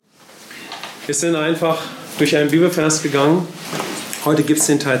Wir sind einfach durch einen Bibelvers gegangen. Heute gibt es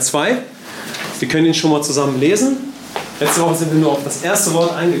den Teil 2. Wir können ihn schon mal zusammen lesen. Letzte Woche sind wir nur auf das erste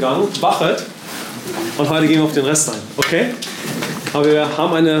Wort eingegangen, wachet. Und heute gehen wir auf den Rest ein. Okay? Aber wir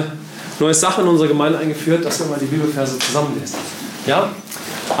haben eine neue Sache in unserer Gemeinde eingeführt, dass wir mal die Bibelverse zusammenlesen. Ja?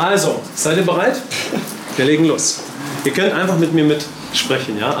 Also, seid ihr bereit? Wir legen los. Ihr könnt einfach mit mir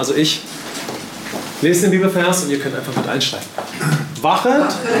mitsprechen. Ja? Also ich lese den Bibelvers und ihr könnt einfach mit einsteigen.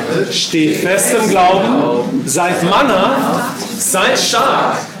 Wachet, steht fest im Glauben, seid Manna, seid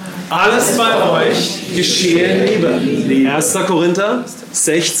stark. Alles bei euch geschehe in Liebe. 1. Korinther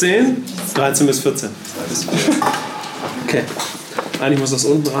 16, 13 bis 14. Okay, eigentlich muss das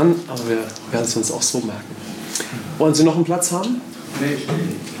unten dran, aber wir werden es uns auch so merken. Wollen Sie noch einen Platz haben? Nee, ich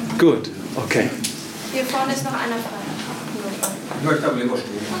nicht. Gut, okay. Hier vorne ist noch einer frei. Ich möchte aber lieber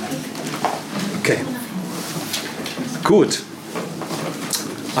stehen. Okay. Gut.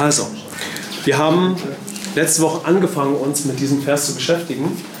 Also, wir haben letzte Woche angefangen, uns mit diesem Vers zu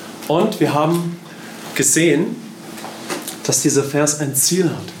beschäftigen. Und wir haben gesehen, dass dieser Vers ein Ziel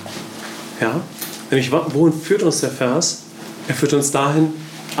hat. Ja? Nämlich, wohin führt uns der Vers? Er führt uns dahin,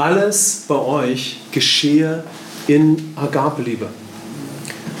 alles bei euch geschehe in Agape-Liebe.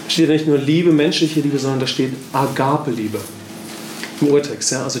 Da steht nicht nur Liebe, menschliche Liebe, sondern da steht Agape-Liebe im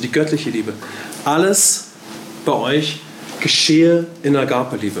Urtext. Ja? Also die göttliche Liebe. Alles bei euch geschehe in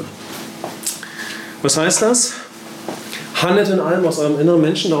Agape-Liebe. Was heißt das? Handelt in allem aus eurem inneren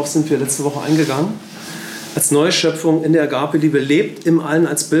Menschen, darauf sind wir letzte Woche eingegangen, als neue Schöpfung in der Agape-Liebe, lebt im Allen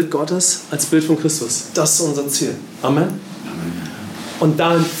als Bild Gottes, als Bild von Christus. Das ist unser Ziel. Amen. Und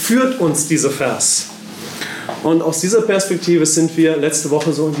dahin führt uns dieser Vers. Und aus dieser Perspektive sind wir letzte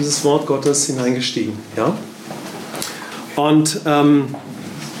Woche so in dieses Wort Gottes hineingestiegen. Ja? Und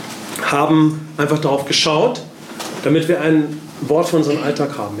haben einfach darauf geschaut, damit wir ein Wort für unseren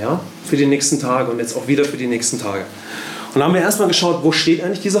Alltag haben, ja? Für die nächsten Tage und jetzt auch wieder für die nächsten Tage. Und da haben wir erstmal geschaut, wo steht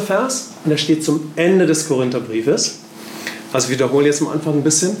eigentlich dieser Vers? Und der steht zum Ende des Korintherbriefes. Also ich wiederhole jetzt am Anfang ein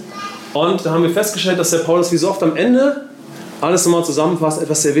bisschen. Und da haben wir festgestellt, dass der Paulus wie so oft am Ende alles nochmal zusammenfasst,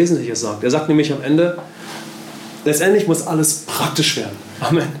 etwas sehr Wesentliches sagt. Er sagt nämlich am Ende, letztendlich muss alles praktisch werden.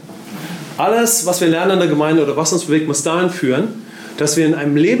 Amen. Alles, was wir lernen in der Gemeinde oder was uns bewegt, muss dahin führen, dass wir in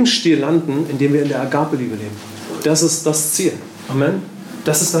einem Lebensstil landen, in dem wir in der Agape-Liebe leben. Das ist das Ziel. Amen.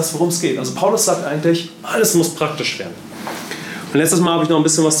 Das ist das, worum es geht. Also Paulus sagt eigentlich, alles muss praktisch werden. Und letztes Mal habe ich noch ein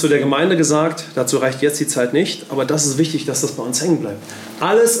bisschen was zu der Gemeinde gesagt. Dazu reicht jetzt die Zeit nicht. Aber das ist wichtig, dass das bei uns hängen bleibt.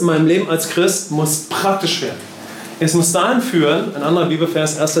 Alles in meinem Leben als Christ muss praktisch werden. Es muss dahin führen, ein anderer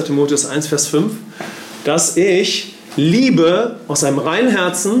Bibelvers, 1. Timotheus 1, Vers 5, dass ich liebe aus einem reinen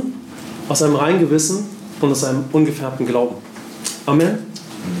Herzen, aus einem reinen Gewissen und aus einem ungefärbten Glauben. Amen.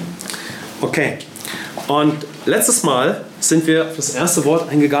 Okay. Und letztes Mal sind wir auf das erste Wort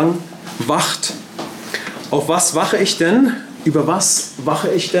eingegangen, wacht. Auf was wache ich denn? Über was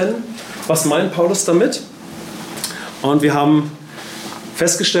wache ich denn? Was meint Paulus damit? Und wir haben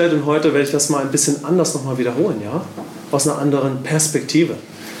festgestellt, und heute werde ich das mal ein bisschen anders nochmal wiederholen, ja? Aus einer anderen Perspektive.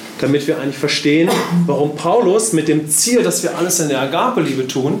 Damit wir eigentlich verstehen, warum Paulus mit dem Ziel, dass wir alles in der Agape-Liebe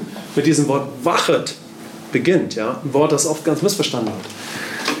tun, mit diesem Wort wachet beginnt. Ja? Ein Wort, das oft ganz missverstanden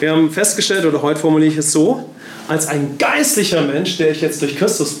wird. Wir haben festgestellt, oder heute formuliere ich es so, als ein geistlicher Mensch, der ich jetzt durch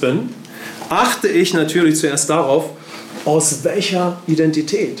Christus bin, achte ich natürlich zuerst darauf, aus welcher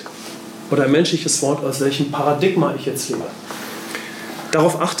Identität oder ein menschliches Wort, aus welchem Paradigma ich jetzt lebe.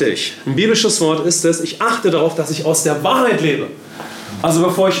 Darauf achte ich. Ein biblisches Wort ist es, ich achte darauf, dass ich aus der Wahrheit lebe. Also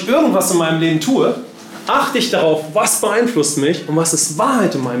bevor ich irgendwas in meinem Leben tue, achte ich darauf, was beeinflusst mich und was ist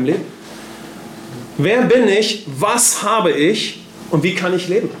Wahrheit in meinem Leben. Wer bin ich, was habe ich und wie kann ich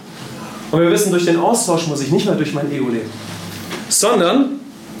leben? Und wir wissen, durch den Austausch muss ich nicht mehr durch mein Ego leben, sondern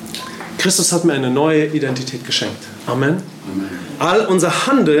Christus hat mir eine neue Identität geschenkt. Amen. Amen. All unser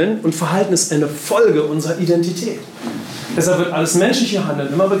Handeln und Verhalten ist eine Folge unserer Identität. Deshalb wird alles menschliche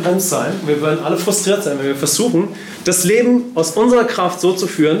Handeln immer begrenzt sein. Wir werden alle frustriert sein, wenn wir versuchen, das Leben aus unserer Kraft so zu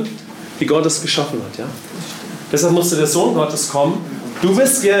führen, wie Gott es geschaffen hat. Ja? Deshalb musste der Sohn Gottes kommen. Du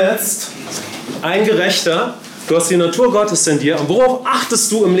bist jetzt ein Gerechter. Du hast die Natur Gottes in dir. Und worauf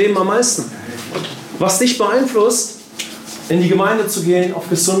achtest du im Leben am meisten? Was dich beeinflusst, in die Gemeinde zu gehen, auf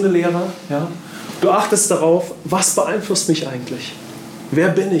gesunde Lehre. Ja? Du achtest darauf, was beeinflusst mich eigentlich? Wer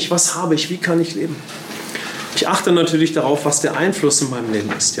bin ich? Was habe ich? Wie kann ich leben? Ich achte natürlich darauf, was der Einfluss in meinem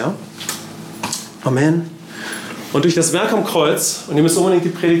Leben ist. Ja? Amen. Und durch das Werk am Kreuz, und ihr müsst unbedingt die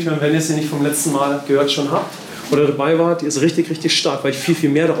Predigt hören, wenn ihr sie nicht vom letzten Mal gehört schon habt oder dabei wart, die ist richtig, richtig stark, weil ich viel, viel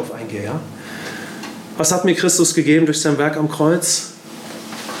mehr darauf eingehe. Ja? Was hat mir Christus gegeben durch sein Werk am Kreuz?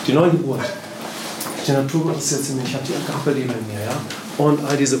 Die Neugeburt. Die Natur Gottes ist jetzt in mir, ich habe die Agape-Liebe in mir. Ja? und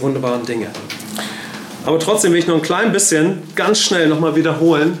all diese wunderbaren Dinge. Aber trotzdem will ich noch ein klein bisschen ganz schnell nochmal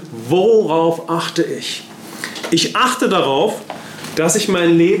wiederholen, worauf achte ich? Ich achte darauf, dass ich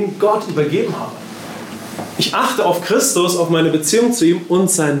mein Leben Gott übergeben habe. Ich achte auf Christus, auf meine Beziehung zu ihm und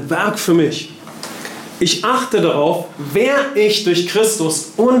sein Werk für mich. Ich achte darauf, wer ich durch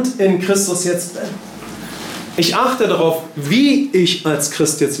Christus und in Christus jetzt bin. Ich achte darauf, wie ich als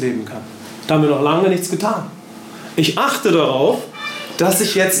Christ jetzt leben kann. Da haben wir noch lange nichts getan. Ich achte darauf, dass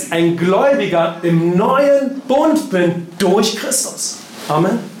ich jetzt ein Gläubiger im neuen Bund bin durch Christus.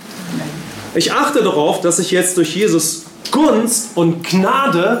 Amen. Ich achte darauf, dass ich jetzt durch Jesus Gunst und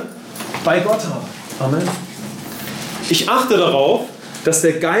Gnade bei Gott habe. Amen. Ich achte darauf, dass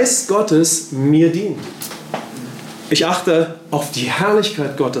der Geist Gottes mir dient. Ich achte auf die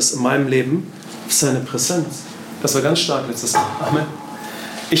Herrlichkeit Gottes in meinem Leben, auf seine Präsenz. Das war ganz stark letztes Mal. Amen.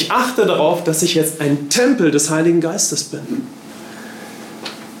 Ich achte darauf, dass ich jetzt ein Tempel des Heiligen Geistes bin.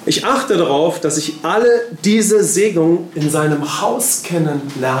 Ich achte darauf, dass ich alle diese Segnungen in seinem Haus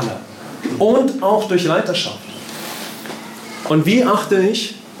kennenlerne und auch durch Leiterschaft. Und wie achte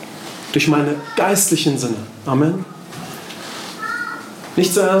ich? Durch meine geistlichen Sinne. Amen.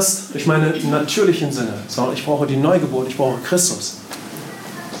 Nicht zuerst durch meine natürlichen Sinne, sondern ich brauche die Neugeburt, ich brauche Christus.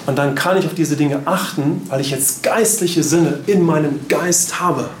 Und dann kann ich auf diese Dinge achten, weil ich jetzt geistliche Sinne in meinem Geist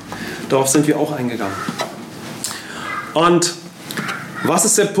habe. Darauf sind wir auch eingegangen. Und was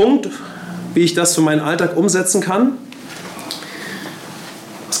ist der Punkt, wie ich das für meinen Alltag umsetzen kann?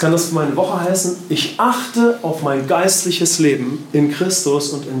 Was kann das für meine Woche heißen? Ich achte auf mein geistliches Leben in Christus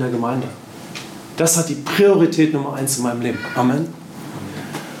und in der Gemeinde. Das hat die Priorität Nummer 1 in meinem Leben. Amen.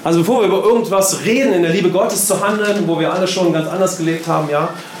 Also bevor wir über irgendwas reden, in der Liebe Gottes zu handeln, wo wir alle schon ganz anders gelebt haben, ja,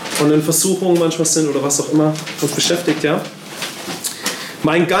 und in Versuchungen manchmal sind oder was auch immer uns beschäftigt, ja.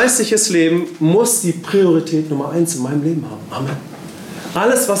 Mein geistliches Leben muss die Priorität Nummer 1 in meinem Leben haben. Amen.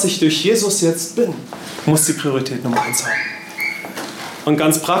 Alles, was ich durch Jesus jetzt bin, muss die Priorität Nummer 1 haben. Und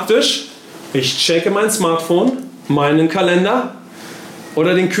ganz praktisch, ich checke mein Smartphone, meinen Kalender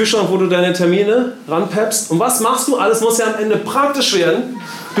oder den Kühlschrank, wo du deine Termine ranpeppst. Und was machst du? Alles muss ja am Ende praktisch werden.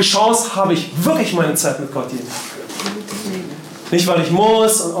 Du schaust, habe ich wirklich meine Zeit mit Gott jeden Tag? Nicht, weil ich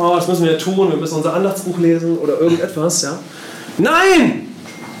muss, und, oh, das müssen wir ja tun, wir müssen unser Andachtsbuch lesen oder irgendetwas. Ja? Nein!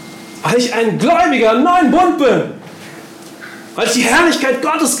 Weil ich ein Gläubiger im neuen Bund bin. Weil ich die Herrlichkeit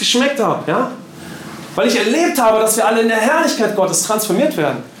Gottes geschmeckt habe. Ja? Weil ich erlebt habe, dass wir alle in der Herrlichkeit Gottes transformiert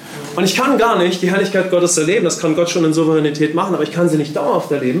werden. Und ich kann gar nicht die Herrlichkeit Gottes erleben, das kann Gott schon in Souveränität machen, aber ich kann sie nicht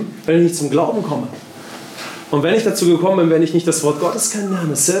dauerhaft erleben, wenn ich nicht zum Glauben komme. Und wenn ich dazu gekommen bin, wenn ich nicht das Wort Gottes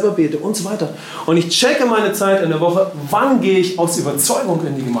kennenlerne, selber bete und so weiter. Und ich checke meine Zeit in der Woche, wann gehe ich aus Überzeugung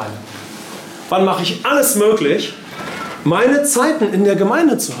in die Gemeinde? Wann mache ich alles möglich, meine Zeiten in der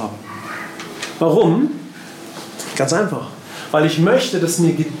Gemeinde zu haben? Warum? Ganz einfach. Weil ich möchte, dass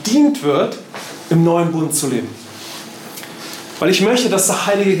mir gedient wird, im neuen Bund zu leben. Weil ich möchte, dass der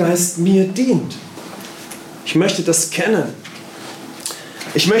Heilige Geist mir dient. Ich möchte das kennen.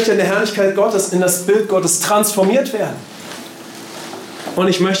 Ich möchte in der Herrlichkeit Gottes, in das Bild Gottes transformiert werden. Und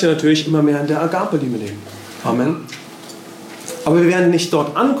ich möchte natürlich immer mehr in der Agape-Liebe leben. Amen. Aber wir werden nicht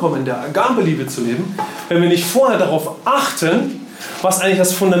dort ankommen, in der Agape-Liebe zu leben, wenn wir nicht vorher darauf achten, was eigentlich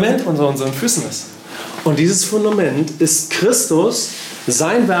das Fundament unter unseren Füßen ist. Und dieses Fundament ist Christus,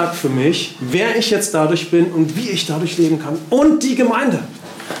 sein Werk für mich, wer ich jetzt dadurch bin und wie ich dadurch leben kann. Und die Gemeinde.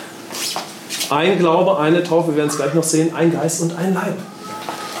 Ein Glaube, eine Taufe, wir werden es gleich noch sehen, ein Geist und ein Leib.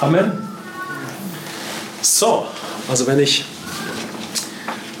 Amen. So, also wenn ich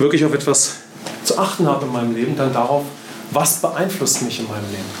wirklich auf etwas zu achten habe in meinem Leben, dann darauf, was beeinflusst mich in meinem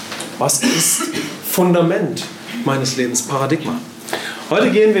Leben? Was ist Fundament meines Lebens, Paradigma?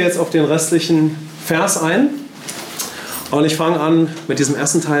 Heute gehen wir jetzt auf den restlichen Vers ein. Und ich fange an mit diesem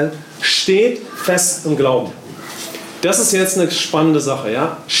ersten Teil. Steht fest im Glauben. Das ist jetzt eine spannende Sache.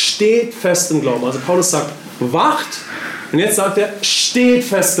 Ja? Steht fest im Glauben. Also Paulus sagt, wacht. Und jetzt sagt er, steht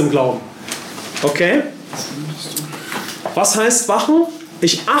fest im Glauben. Okay? Was heißt wachen?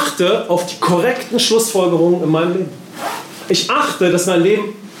 Ich achte auf die korrekten Schlussfolgerungen in meinem Leben. Ich achte, dass mein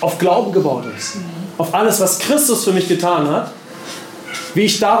Leben auf Glauben gebaut ist. Auf alles, was Christus für mich getan hat. Wie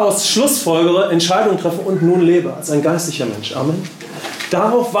ich daraus schlussfolgere, Entscheidungen treffe und nun lebe als ein geistlicher Mensch. Amen.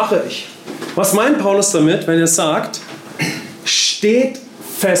 Darauf wache ich. Was meint Paulus damit, wenn er sagt, steht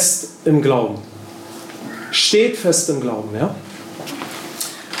fest im Glauben? Steht fest im Glauben, ja?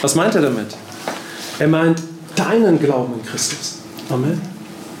 Was meint er damit? Er meint deinen Glauben in Christus. Amen.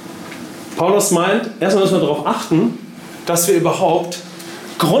 Paulus meint, erstmal müssen wir darauf achten, dass wir überhaupt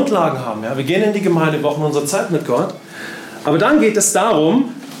Grundlagen haben. Ja? Wir gehen in die Gemeinde, wir brauchen unsere Zeit mit Gott. Aber dann geht es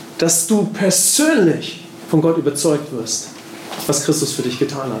darum, dass du persönlich von Gott überzeugt wirst. was Christus für dich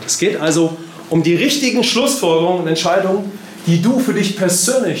getan hat. Es geht also um die richtigen Schlussfolgerungen und Entscheidungen, die du für dich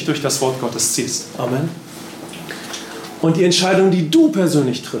persönlich durch das Wort Gottes ziehst. Amen. Und die Entscheidungen, die du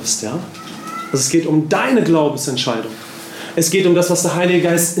persönlich triffst. Ja? Also es geht um deine Glaubensentscheidung. Es geht um das, was der Heilige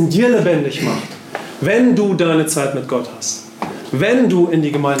Geist in dir lebendig macht. Wenn du deine Zeit mit Gott hast, wenn du in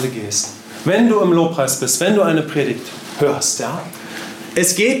die Gemeinde gehst, wenn du im Lobpreis bist, wenn du eine Predigt hörst. Ja?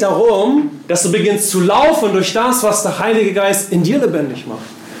 Es geht darum, dass du beginnst zu laufen durch das, was der Heilige Geist in dir lebendig macht.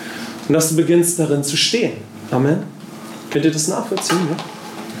 Und dass du beginnst darin zu stehen. Amen. Könnt ihr das nachvollziehen? Ja?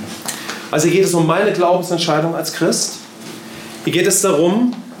 Also hier geht es um meine Glaubensentscheidung als Christ. Hier geht es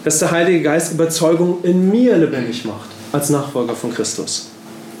darum, dass der Heilige Geist Überzeugung in mir lebendig macht, als Nachfolger von Christus.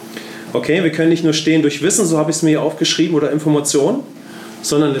 Okay, wir können nicht nur stehen durch Wissen, so habe ich es mir hier aufgeschrieben, oder Information,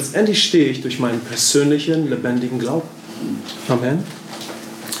 sondern letztendlich stehe ich durch meinen persönlichen, lebendigen Glauben. Amen.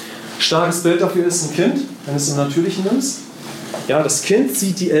 Starkes Bild dafür ist ein Kind, wenn du es im Natürlichen nimmst. Ja, das Kind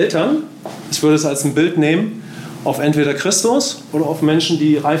sieht die Eltern, ich würde es als ein Bild nehmen, auf entweder Christus oder auf Menschen,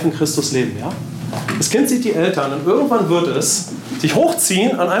 die reif in Christus leben. Ja? Das Kind sieht die Eltern und irgendwann wird es sich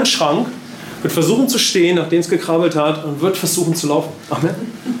hochziehen an einem Schrank, wird versuchen zu stehen, nachdem es gekrabbelt hat, und wird versuchen zu laufen. Amen.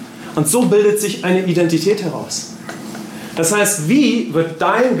 Und so bildet sich eine Identität heraus. Das heißt, wie wird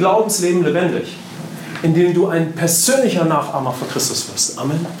dein Glaubensleben lebendig? Indem du ein persönlicher Nachahmer von Christus wirst.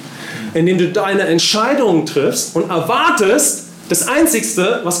 Amen. Indem du deine Entscheidungen triffst und erwartest das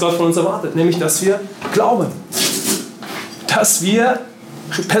Einzigste, was Gott von uns erwartet, nämlich, dass wir glauben. Dass wir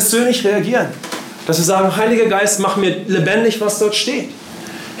persönlich reagieren. Dass wir sagen, Heiliger Geist, mach mir lebendig, was dort steht.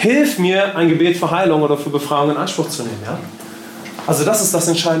 Hilf mir, ein Gebet für Heilung oder für Befreiung in Anspruch zu nehmen. Ja? Also das ist das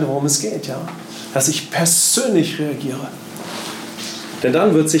Entscheidende, worum es geht. Ja? Dass ich persönlich reagiere. Denn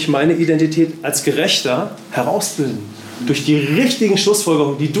dann wird sich meine Identität als Gerechter herausbilden. Durch die richtigen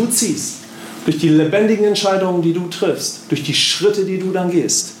Schlussfolgerungen, die du ziehst. Durch die lebendigen Entscheidungen, die du triffst. Durch die Schritte, die du dann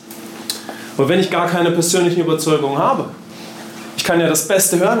gehst. Aber wenn ich gar keine persönlichen Überzeugungen habe, ich kann ja das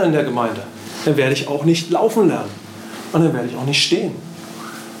Beste hören in der Gemeinde, dann werde ich auch nicht laufen lernen. Und dann werde ich auch nicht stehen.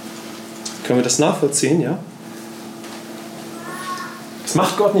 Können wir das nachvollziehen, ja? Das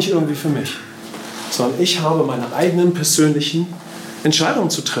macht Gott nicht irgendwie für mich, sondern ich habe meine eigenen persönlichen Entscheidungen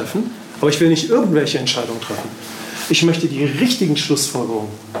zu treffen, aber ich will nicht irgendwelche Entscheidungen treffen. Ich möchte die richtigen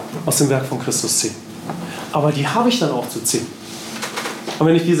Schlussfolgerungen aus dem Werk von Christus ziehen. Aber die habe ich dann auch zu ziehen. Und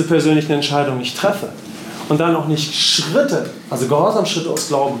wenn ich diese persönlichen Entscheidungen nicht treffe und dann auch nicht Schritte, also Gehorsamschritte aus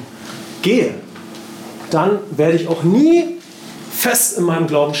Glauben, gehe, dann werde ich auch nie fest in meinem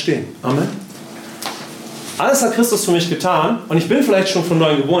Glauben stehen. Amen. Alles hat Christus für mich getan und ich bin vielleicht schon von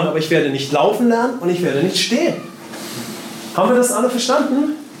neuem geboren, aber ich werde nicht laufen lernen und ich werde nicht stehen. Haben wir das alle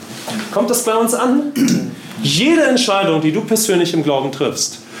verstanden? Kommt das bei uns an? Jede Entscheidung, die du persönlich im Glauben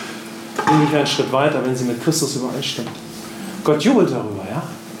triffst, bringt dich einen Schritt weiter, wenn sie mit Christus übereinstimmt. Gott jubelt darüber, ja?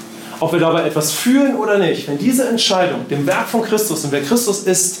 Ob wir dabei etwas fühlen oder nicht, wenn diese Entscheidung dem Werk von Christus und wer Christus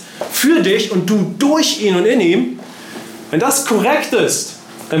ist, für dich und du durch ihn und in ihm, wenn das korrekt ist,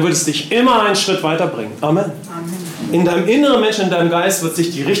 dann wird es dich immer einen Schritt weiterbringen. Amen. Amen. In deinem inneren Menschen, in deinem Geist wird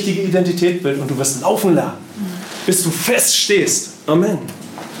sich die richtige Identität bilden und du wirst laufen lernen, bis du fest stehst. Amen.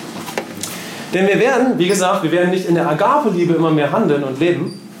 Denn wir werden, wie gesagt, wir werden nicht in der Agape-Liebe immer mehr handeln und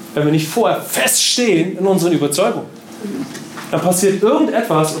leben, wenn wir nicht vorher feststehen in unseren Überzeugungen. Dann passiert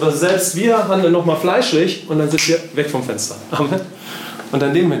irgendetwas oder selbst wir handeln nochmal fleischlich und dann sind wir weg vom Fenster. Amen. Und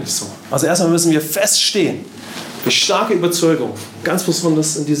dann leben wir nicht so. Also erstmal müssen wir feststehen. Durch starke Überzeugung. Ganz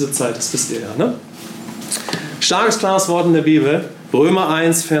besonders in dieser Zeit, das wisst ihr ja. Ne? Starkes, klares Wort in der Bibel. Römer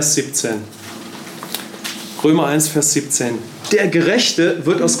 1, Vers 17. Römer 1, Vers 17. Der Gerechte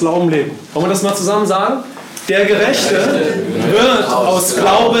wird aus Glauben leben. Wollen wir das mal zusammen sagen? Der Gerechte wird aus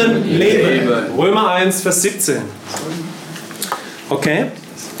Glauben leben. Römer 1, Vers 17. Okay?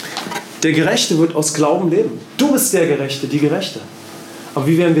 Der Gerechte wird aus Glauben leben. Du bist der Gerechte, die Gerechte. Aber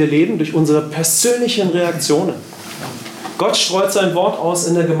wie werden wir leben? Durch unsere persönlichen Reaktionen. Gott streut sein Wort aus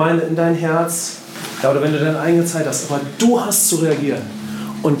in der Gemeinde, in dein Herz. Ja, oder wenn du deine eigene Zeit hast. Aber du hast zu reagieren.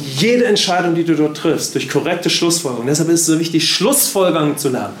 Und jede Entscheidung, die du dort triffst, durch korrekte Schlussfolgerungen. Deshalb ist es so wichtig, Schlussfolgerungen zu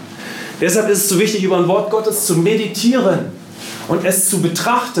lernen. Deshalb ist es so wichtig, über ein Wort Gottes zu meditieren und es zu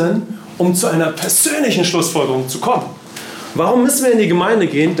betrachten, um zu einer persönlichen Schlussfolgerung zu kommen. Warum müssen wir in die Gemeinde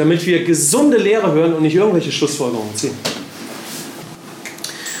gehen? Damit wir gesunde Lehre hören und nicht irgendwelche Schlussfolgerungen ziehen.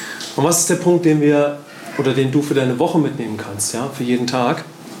 Und was ist der Punkt, den du für deine Woche mitnehmen kannst, ja, für jeden Tag?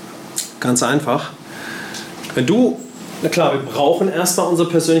 Ganz einfach. Na klar, wir brauchen erstmal unsere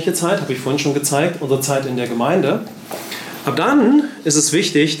persönliche Zeit, habe ich vorhin schon gezeigt, unsere Zeit in der Gemeinde. Aber dann ist es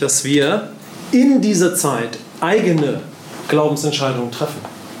wichtig, dass wir in dieser Zeit eigene Glaubensentscheidungen treffen.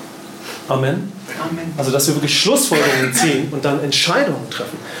 Amen. Also, dass wir wirklich Schlussfolgerungen ziehen und dann Entscheidungen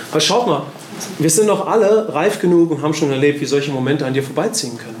treffen. Weil schaut mal, wir sind doch alle reif genug und haben schon erlebt, wie solche Momente an dir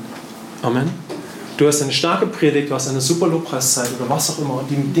vorbeiziehen können. Amen. Du hast eine starke Predigt, du hast eine super Lobpreiszeit oder was auch immer und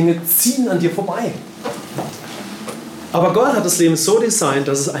die Dinge ziehen an dir vorbei. Aber Gott hat das Leben so designt,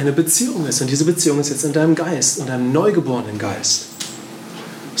 dass es eine Beziehung ist. Und diese Beziehung ist jetzt in deinem Geist, in deinem neugeborenen Geist.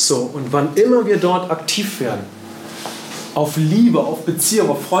 So, und wann immer wir dort aktiv werden, auf Liebe, auf Beziehung,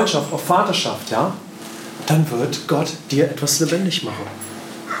 auf Freundschaft, auf Vaterschaft, ja, dann wird Gott dir etwas lebendig machen.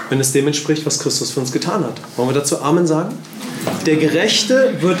 Wenn es dem entspricht, was Christus für uns getan hat. Wollen wir dazu Amen sagen? Der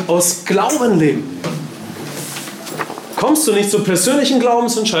Gerechte wird aus Glauben leben. Kommst du nicht zur persönlichen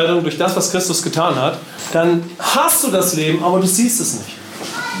Glaubensentscheidung durch das, was Christus getan hat, dann hast du das Leben, aber du siehst es nicht.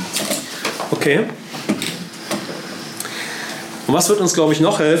 Okay. Und was wird uns, glaube ich,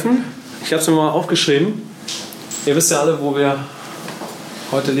 noch helfen? Ich habe es mir mal aufgeschrieben. Ihr wisst ja alle, wo wir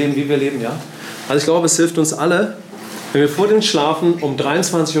heute leben, wie wir leben, ja? Also ich glaube, es hilft uns alle, wenn wir vor dem Schlafen um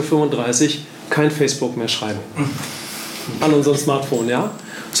 23:35 Uhr kein Facebook mehr schreiben. An unserem Smartphone, ja?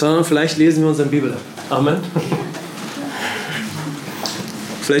 Sondern vielleicht lesen wir unsere Bibel. Amen.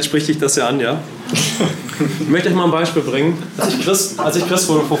 Vielleicht spricht dich das ja an, ja? Ich möchte euch mal ein Beispiel bringen. Als ich Christ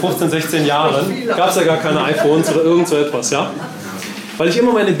wurde, vor 15, 16 Jahren, gab es ja gar keine iPhones oder irgend so etwas, ja? Weil ich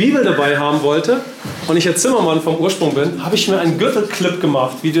immer meine Bibel dabei haben wollte und ich ja Zimmermann vom Ursprung bin, habe ich mir einen Gürtelclip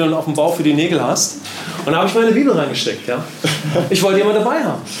gemacht, wie du dann auf dem Bauch für die Nägel hast. Und da habe ich meine Bibel reingesteckt, ja? Ich wollte die immer dabei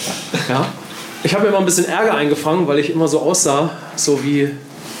haben, ja? Ich habe mir immer ein bisschen Ärger eingefangen, weil ich immer so aussah, so wie,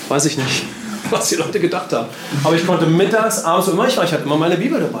 weiß ich nicht, was die Leute gedacht haben. Aber ich konnte mittags, abends, wo immer ich war, ich hatte immer meine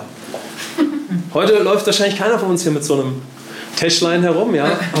Bibel dabei. Heute läuft wahrscheinlich keiner von uns hier mit so einem Täschlein herum, ja?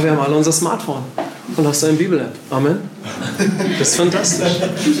 Aber wir haben alle unser Smartphone und hast eine Bibel-App. Amen. Das ist fantastisch.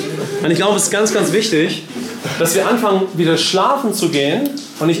 Und ich glaube, es ist ganz, ganz wichtig, dass wir anfangen, wieder schlafen zu gehen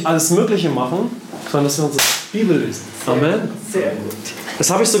und nicht alles Mögliche machen, sondern dass wir unsere Bibel lesen. Amen. Sehr gut. Das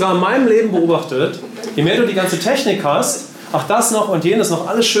habe ich sogar in meinem Leben beobachtet. Je mehr du die ganze Technik hast, ach das noch und jenes noch,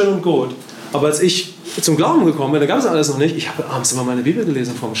 alles schön und gut. Aber als ich zum Glauben gekommen bin, da gab es alles noch nicht. Ich habe abends immer meine Bibel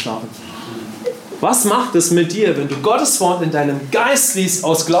gelesen vor dem Schlafen. Was macht es mit dir, wenn du Gottes Wort in deinem Geist liest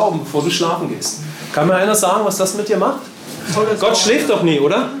aus Glauben, bevor du schlafen gehst? Kann mir einer sagen, was das mit dir macht? Gott schläft doch nie,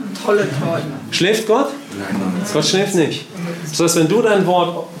 oder? Tolle Träume. Schläft Gott? Nein. Gott schläft nicht. Das heißt, wenn du dein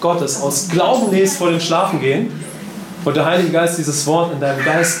Wort Gottes aus Glauben liest vor dem Schlafengehen, wird der Heilige Geist dieses Wort in deinem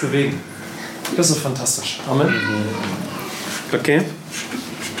Geist bewegen. Das ist fantastisch. Amen. Okay.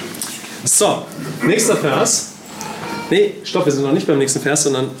 So, nächster Vers. Nee, stopp, wir sind noch nicht beim nächsten Vers,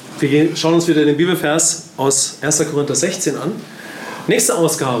 sondern wir schauen uns wieder den Bibelvers aus 1. Korinther 16 an. Nächste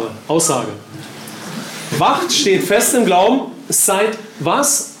Aussage. Wacht, steht fest im Glauben, seid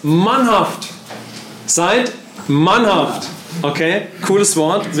was? Mannhaft. Seid mannhaft. Okay, cooles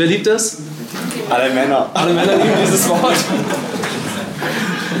Wort. Wer liebt es? Alle Männer. Alle Männer lieben dieses Wort.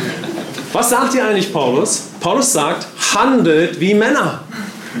 Was sagt hier eigentlich Paulus? Paulus sagt, handelt wie Männer.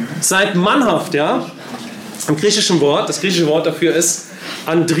 Seid mannhaft, ja? Im griechischen Wort, das griechische Wort dafür ist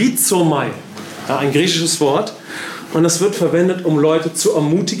andrizomai. Ja, ein griechisches Wort. Und das wird verwendet, um Leute zu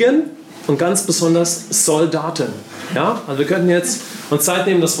ermutigen und ganz besonders Soldaten. Ja? Also wir könnten jetzt uns Zeit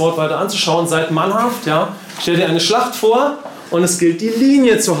nehmen, das Wort weiter anzuschauen. Seid mannhaft, ja? Stell dir eine Schlacht vor und es gilt, die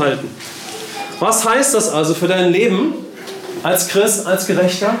Linie zu halten. Was heißt das also für dein Leben als Christ, als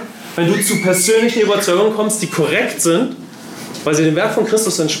Gerechter, wenn du zu persönlichen Überzeugungen kommst, die korrekt sind, weil sie dem Werk von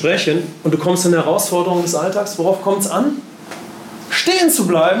Christus entsprechen und du kommst in Herausforderungen des Alltags? Worauf kommt es an? Stehen zu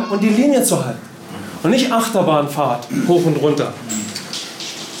bleiben und die Linie zu halten. Und nicht Achterbahnfahrt, hoch und runter.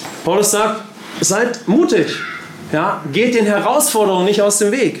 Paulus sagt, seid mutig. Ja, geht den Herausforderungen nicht aus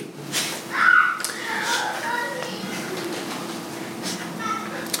dem Weg.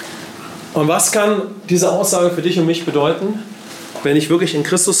 Und was kann diese Aussage für dich und mich bedeuten, wenn ich wirklich in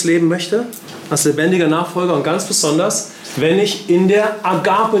Christus leben möchte, als lebendiger Nachfolger und ganz besonders, wenn ich in der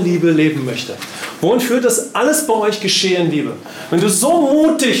Agape-Liebe leben möchte? Wohin führt das alles bei euch geschehen, Liebe? Wenn du so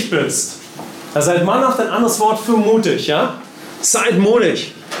mutig bist, da seid mannhaft ein anderes Wort für mutig, ja? Seid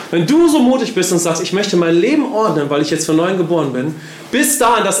mutig. Wenn du so mutig bist und sagst, ich möchte mein Leben ordnen, weil ich jetzt von neuem geboren bin, bis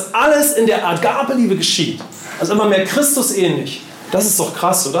dahin, dass alles in der Agape-Liebe geschieht, also immer mehr Christus ähnlich, das ist doch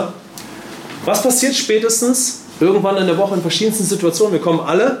krass, oder? Was passiert spätestens irgendwann in der Woche in verschiedensten Situationen? Wir kommen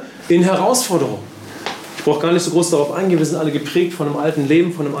alle in Herausforderungen. Ich brauche gar nicht so groß darauf eingehen, wir sind alle geprägt von einem alten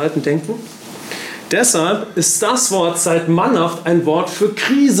Leben, von einem alten Denken. Deshalb ist das Wort seid mannhaft ein Wort für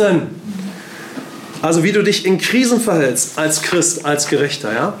Krisen. Also wie du dich in Krisen verhältst, als Christ, als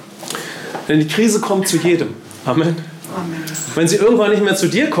Gerechter. Ja? Denn die Krise kommt zu jedem. Amen. Amen. Wenn sie irgendwann nicht mehr zu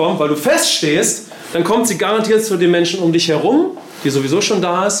dir kommt, weil du feststehst, dann kommt sie garantiert zu den Menschen um dich herum, die sowieso schon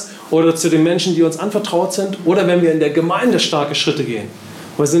da ist. oder zu den Menschen, die uns anvertraut sind, oder wenn wir in der Gemeinde starke Schritte gehen.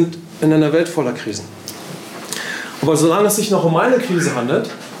 Wir sind in einer Welt voller Krisen. Aber solange es sich noch um meine Krise handelt,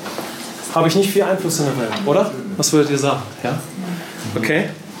 habe ich nicht viel Einfluss in der Welt, oder? Was würdet ihr sagen? Ja? Okay?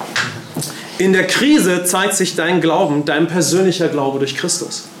 In der Krise zeigt sich dein Glauben, dein persönlicher Glaube durch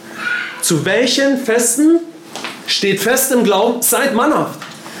Christus. Zu welchen Festen steht fest im Glauben? Seid mannhaft.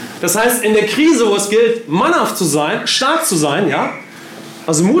 Das heißt, in der Krise, wo es gilt, mannhaft zu sein, stark zu sein, ja,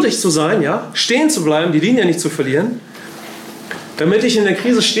 also mutig zu sein, ja, stehen zu bleiben, die Linie nicht zu verlieren. Damit ich in der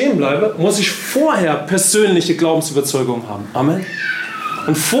Krise stehen bleibe, muss ich vorher persönliche Glaubensüberzeugungen haben. Amen.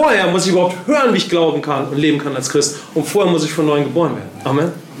 Und vorher muss ich überhaupt hören, wie ich glauben kann und leben kann als Christ. Und vorher muss ich von neuem geboren werden.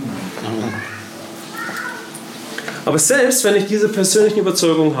 Amen. Aber selbst wenn ich diese persönlichen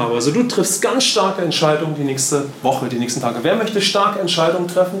Überzeugungen habe, also du triffst ganz starke Entscheidungen die nächste Woche, die nächsten Tage. Wer möchte starke Entscheidungen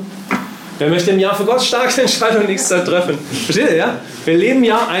treffen? Wer möchte im Jahr für Gott starke Entscheidungen nächste Zeit treffen? Versteht ihr, ja? Wir leben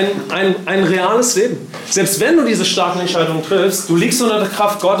ja ein reales Leben. Selbst wenn du diese starken Entscheidungen triffst, du liegst unter der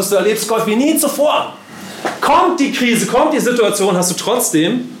Kraft Gottes, du erlebst Gott wie nie zuvor. Kommt die Krise, kommt die Situation, hast du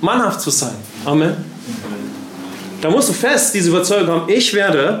trotzdem mannhaft zu sein. Amen. Da musst du fest diese Überzeugung haben, ich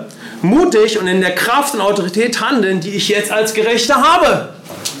werde mutig und in der Kraft und Autorität handeln, die ich jetzt als Gerechter habe.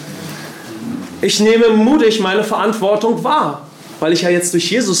 Ich nehme mutig meine Verantwortung wahr, weil ich ja jetzt durch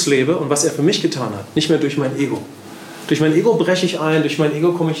Jesus lebe und was er für mich getan hat, nicht mehr durch mein Ego. Durch mein Ego breche ich ein, durch mein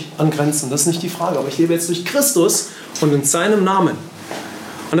Ego komme ich an Grenzen, das ist nicht die Frage, aber ich lebe jetzt durch Christus und in seinem Namen.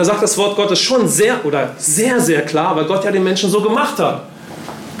 Und da sagt das Wort Gottes schon sehr, sehr klar, weil Gott ja den Menschen so gemacht hat,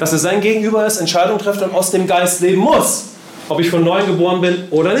 dass er sein Gegenüber ist, Entscheidungen trifft und aus dem Geist leben muss. Ob ich von Neuem geboren bin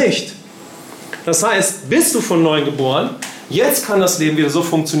oder nicht. Das heißt, bist du von Neuem geboren, jetzt kann das Leben wieder so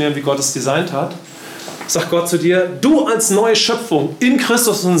funktionieren, wie Gott es designt hat. Sagt Gott zu dir, du als neue Schöpfung in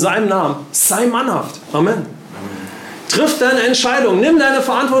Christus und in seinem Namen, sei mannhaft. Amen. Triff deine Entscheidung, nimm deine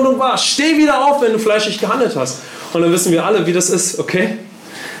Verantwortung wahr, steh wieder auf, wenn du fleischig gehandelt hast. Und dann wissen wir alle, wie das ist, okay?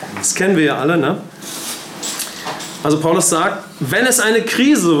 Das kennen wir ja alle, ne? Also Paulus sagt, wenn es eine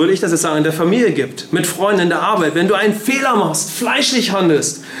Krise, so würde ich das jetzt sagen, in der Familie gibt, mit Freunden in der Arbeit, wenn du einen Fehler machst, fleischlich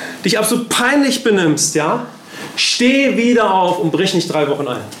handelst, dich absolut peinlich benimmst, ja, steh wieder auf und brich nicht 3 Wochen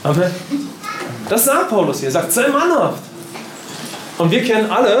ein. Amen. Das sagt Paulus hier, er sagt, sei mannhaft. Und wir kennen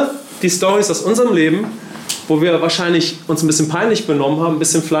alle die Storys aus unserem Leben, wo wir wahrscheinlich uns ein bisschen peinlich benommen haben, ein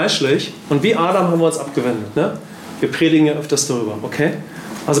bisschen fleischlich, und wie Adam haben wir uns abgewendet. Ne? Wir predigen ja öfters darüber, okay?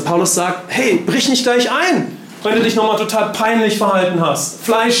 Also Paulus sagt, hey, brich nicht gleich ein, wenn du dich nochmal total peinlich verhalten hast,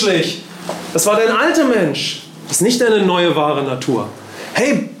 fleischlich. Das war dein alter Mensch, das ist nicht deine neue wahre Natur.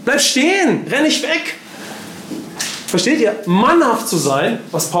 Hey, bleib stehen, renn nicht weg. Versteht ihr? Mannhaft zu sein,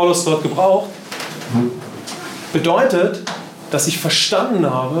 was Paulus dort gebraucht, bedeutet, dass ich verstanden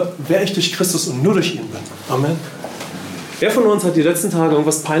habe, wer ich durch Christus und nur durch ihn bin. Amen. Wer von uns hat die letzten Tage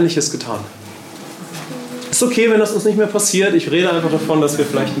irgendwas Peinliches getan? Ist okay, wenn das uns nicht mehr passiert. Ich rede einfach davon, dass wir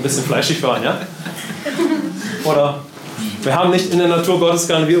vielleicht ein bisschen fleischig waren, ja? Oder wir haben nicht in der Natur Gottes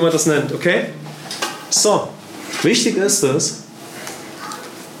gehandelt, wie immer das nennt, okay? So, wichtig ist, dass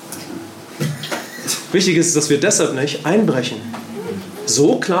wir deshalb nicht einbrechen.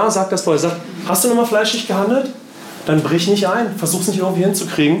 So klar sagt das Paulus. Er sagt, hast du nochmal fleischig gehandelt? Dann brich nicht ein, versuch es nicht irgendwie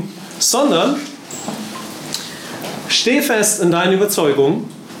hinzukriegen, sondern steh fest in deinen Überzeugungen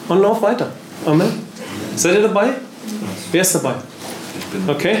und lauf weiter. Amen. Seid ihr dabei? Wer ist dabei? Ich bin.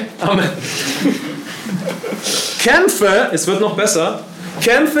 Okay, Amen. Kämpfe, es wird noch besser,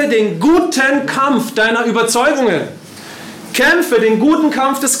 kämpfe den guten Kampf deiner Überzeugungen. Kämpfe den guten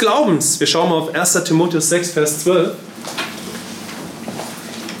Kampf des Glaubens. Wir schauen mal auf 1. Timotheus 6, Vers 12.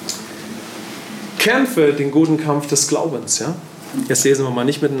 Kämpfe den guten Kampf des Glaubens. Ja? Jetzt lesen wir mal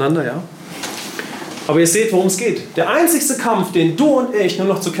nicht miteinander, ja? Aber ihr seht, worum es geht. Der einzigste Kampf, den du und ich nur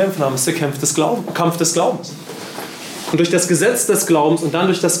noch zu kämpfen haben, ist der Kampf des Glaubens. Und durch das Gesetz des Glaubens und dann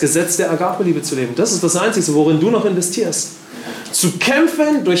durch das Gesetz der Agape-Liebe zu leben. Das ist das Einzige, worin du noch investierst. Zu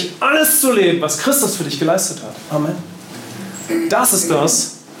kämpfen, durch alles zu leben, was Christus für dich geleistet hat. Amen. Das ist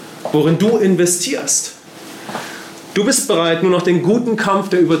das, worin du investierst. Du bist bereit, nur noch den guten Kampf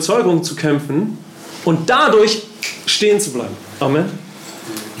der Überzeugung zu kämpfen und dadurch stehen zu bleiben. Amen.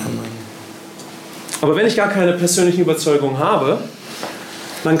 Aber wenn ich gar keine persönlichen Überzeugungen habe,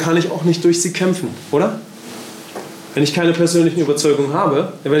 dann kann ich auch nicht durch sie kämpfen, oder? Wenn ich keine persönlichen Überzeugungen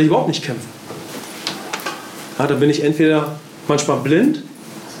habe, dann werde ich überhaupt nicht kämpfen. Ja, dann bin ich entweder manchmal blind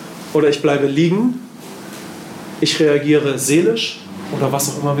oder ich bleibe liegen, ich reagiere seelisch oder was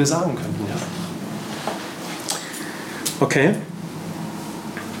auch immer wir sagen könnten. Ja. Okay.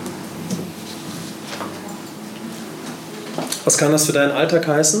 Was kann das für deinen Alltag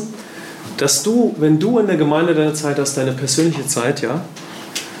heißen? Dass du, wenn du in der Gemeinde deine Zeit hast, deine persönliche Zeit, ja,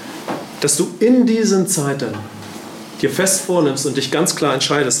 dass du in diesen Zeiten dir fest vornimmst und dich ganz klar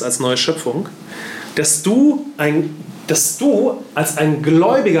entscheidest als neue Schöpfung, dass du als ein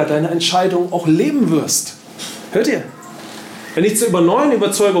Gläubiger deine Entscheidung auch leben wirst. Hört ihr? Wenn ich zu neuen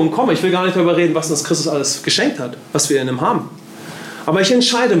Überzeugungen komme, ich will gar nicht darüber reden, was uns Christus alles geschenkt hat, was wir in ihm haben. Aber ich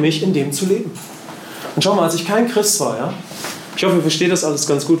entscheide mich, in dem zu leben. Und schau mal, als ich kein Christ war, ja, ich hoffe, ihr versteht das alles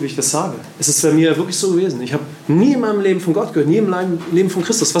ganz gut, wie ich das sage. Es ist bei mir wirklich so gewesen. Ich habe nie in meinem Leben von Gott gehört, nie in meinem Leben von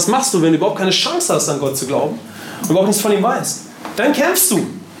Christus. Was machst du, wenn du überhaupt keine Chance hast, an Gott zu glauben und überhaupt nichts von ihm weißt? Dann kämpfst du,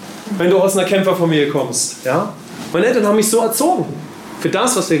 wenn du aus einer Kämpferfamilie kommst. Ja? Meine Eltern haben mich so erzogen, für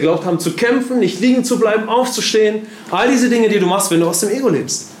das, was wir geglaubt haben, zu kämpfen, nicht liegen zu bleiben, aufzustehen. All diese Dinge, die du machst, wenn du aus dem Ego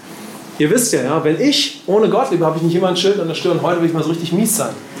lebst. Ihr wisst ja, wenn ich ohne Gott lebe, habe ich nicht immer ein Schild an der Stirn. Heute will ich mal so richtig mies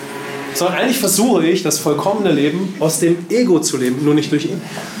sein. Sondern eigentlich versuche ich, das vollkommene Leben aus dem Ego zu leben, nur nicht durch ihn.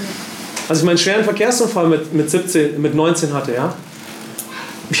 Als ich meinen schweren Verkehrsunfall mit 19 hatte, ja,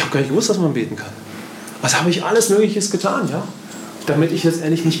 ich habe gar nicht gewusst, dass man beten kann. Also habe ich alles Mögliches getan, ja, damit ich jetzt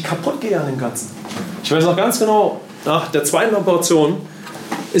endlich nicht kaputt gehe an dem Ganzen. Ich weiß noch ganz genau, nach der zweiten Operation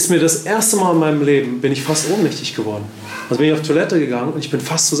ist mir das erste Mal in meinem Leben, bin ich fast ohnmächtig geworden. Also bin ich auf Toilette gegangen und ich bin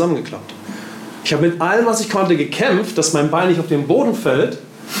fast zusammengeklappt. Ich habe mit allem, was ich konnte, gekämpft, dass mein Bein nicht auf den Boden fällt.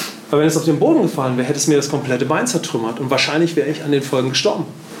 Aber wenn es auf den Boden gefallen wäre, hätte es mir das komplette Bein zertrümmert und wahrscheinlich wäre ich an den Folgen gestorben.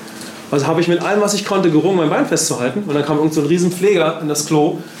 Also habe ich mit allem, was ich konnte, gerungen, mein Bein festzuhalten. Und dann kam irgend so ein riesen Pfleger in das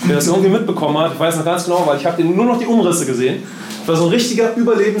Klo, der das irgendwie mitbekommen hat. Ich weiß noch ganz genau, weil ich habe nur noch die Umrisse gesehen. Es war so ein richtiger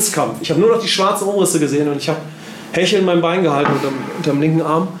Überlebenskampf. Ich habe nur noch die schwarzen Umrisse gesehen und ich habe hechelnd mein Bein gehalten unterm linken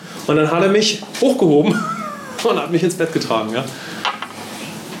Arm. Und dann hat er mich hochgehoben und hat mich ins Bett getragen. Ja.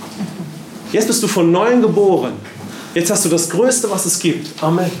 Jetzt bist du von Neuem geboren. Jetzt hast du das Größte, was es gibt.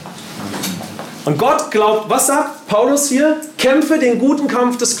 Amen. Und Gott glaubt, was sagt Paulus hier? Kämpfe den guten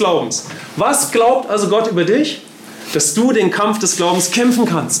Kampf des Glaubens. Was glaubt also Gott über dich? Dass du den Kampf des Glaubens kämpfen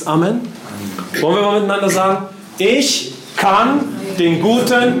kannst. Amen. Wollen wir mal miteinander sagen? Ich kann den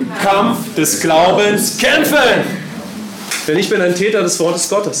guten Kampf des Glaubens kämpfen. Denn ich bin ein Täter des Wortes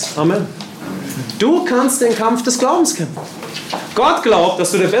Gottes. Amen. Du kannst den Kampf des Glaubens kämpfen. Gott glaubt,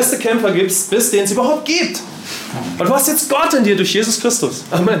 dass du der beste Kämpfer bist, den es überhaupt gibt. Und du hast jetzt Gott in dir durch Jesus Christus.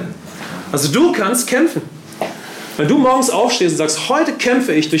 Amen. Also du kannst kämpfen. Wenn du morgens aufstehst und sagst, heute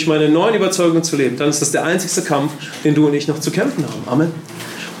kämpfe ich durch meine neuen Überzeugungen zu leben, dann ist das der einzigste Kampf, den du und ich noch zu kämpfen haben. Amen.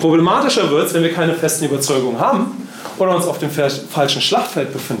 Problematischer wird es, wenn wir keine festen Überzeugungen haben oder uns auf dem falschen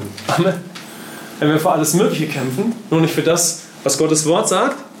Schlachtfeld befinden. Amen. Wenn wir für alles Mögliche kämpfen, nur nicht für das, was Gottes Wort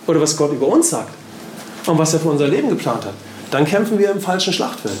sagt oder was Gott über uns sagt und was er für unser Leben geplant hat, dann kämpfen wir im falschen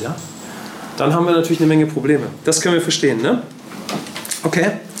Schlachtfeld. Ja? Dann haben wir natürlich eine Menge Probleme. Das können wir verstehen, ne?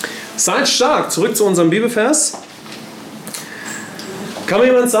 Okay. Seid stark. Zurück zu unserem Bibelvers. Kann mir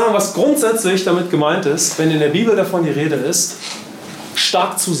jemand sagen, was grundsätzlich damit gemeint ist, wenn in der Bibel davon die Rede ist,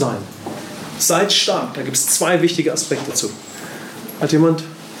 stark zu sein? Seid stark. Da gibt es zwei wichtige Aspekte zu. Hat jemand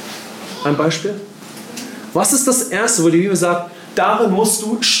ein Beispiel? Was ist das Erste, wo die Bibel sagt, darin musst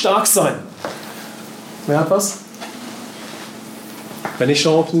du stark sein? Wer hat was? Wenn ich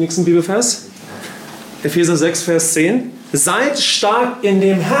schaue auf den nächsten Bibelvers. Epheser 6, Vers 10. Seid stark in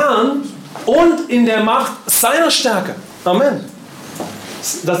dem Herrn und in der Macht seiner Stärke. Amen.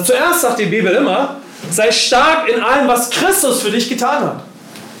 Zuerst sagt die Bibel immer, sei stark in allem, was Christus für dich getan hat.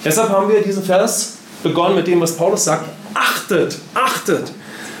 Deshalb haben wir diesen Vers begonnen mit dem, was Paulus sagt. Achtet, achtet.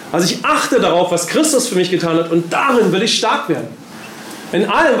 Also ich achte darauf, was Christus für mich getan hat und darin will ich stark werden. In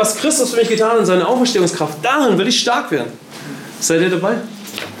allem, was Christus für mich getan hat und seine Auferstehungskraft, darin will ich stark werden. Seid ihr dabei?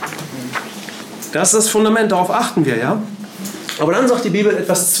 Das ist das Fundament, darauf achten wir, ja? Aber dann sagt die Bibel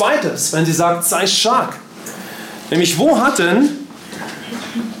etwas Zweites, wenn sie sagt, sei stark. Nämlich, wo hat denn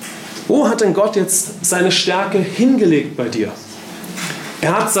Gott jetzt seine Stärke hingelegt bei dir?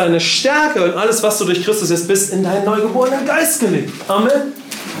 Er hat seine Stärke und alles, was du durch Christus jetzt bist, in deinen neugeborenen Geist gelegt. Amen.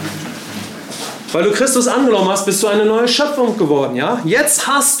 Weil du Christus angenommen hast, bist du eine neue Schöpfung geworden, ja? Jetzt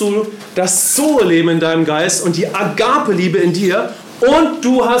hast du das Zoe-Leben in deinem Geist und die Agape-Liebe in dir und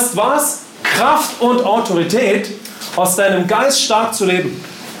du hast was? Kraft und Autorität, aus deinem Geist stark zu leben.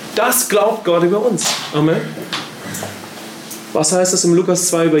 Das glaubt Gott über uns. Amen. Was heißt es im Lukas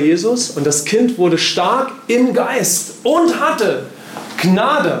 2 über Jesus? Und das Kind wurde stark im Geist und hatte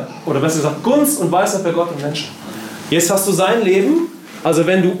Gnade, oder besser gesagt Gunst und Weisheit bei Gott und Menschen. Jetzt hast du sein Leben, also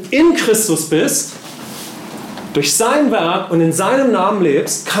wenn du in Christus bist, durch sein Werk und in seinem Namen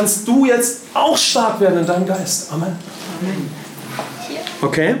lebst, kannst du jetzt auch stark werden in deinem Geist. Amen.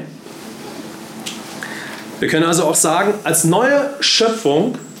 Okay? Wir können also auch sagen, als neue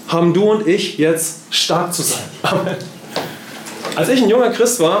Schöpfung haben du und ich jetzt stark zu sein. Amen. Als ich ein junger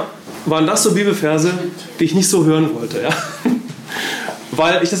Christ war, waren das so Bibelverse, die ich nicht so hören wollte. Ja?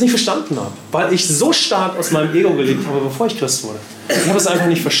 weil ich das nicht verstanden habe. Weil ich so stark aus meinem Ego gelebt habe, bevor ich Christ wurde. Ich habe es einfach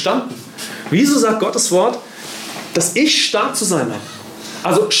nicht verstanden. Wieso sagt Gottes Wort, dass ich stark zu sein habe?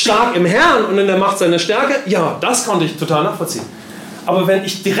 Also stark im Herrn und in der Macht seiner Stärke, ja, das konnte ich total nachvollziehen. Aber wenn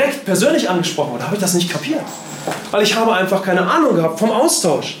ich direkt persönlich angesprochen wurde, habe ich das nicht kapiert. Weil ich habe einfach keine Ahnung gehabt vom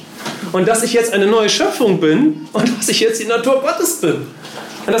Austausch. Und dass ich jetzt eine neue Schöpfung bin und dass ich jetzt die Natur Gottes bin.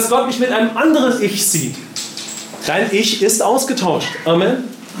 Und dass Gott mich mit einem anderen Ich sieht. Dein Ich ist ausgetauscht. Amen.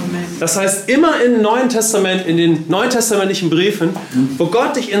 Das heißt, immer im Neuen Testament, in den neutestamentlichen Briefen, wo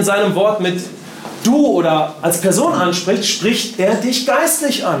Gott dich in seinem Wort mit du oder als Person anspricht, spricht er dich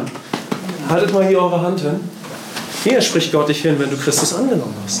geistlich an. Haltet mal hier eure Hand hin. Hier spricht Gott dich hin, wenn du Christus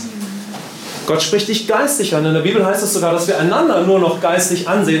angenommen hast. Gott spricht dich geistlich an. In der Bibel heißt es sogar, dass wir einander nur noch geistlich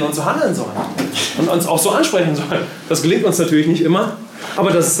ansehen und so handeln sollen. Und uns auch so ansprechen sollen. Das gelingt uns natürlich nicht immer,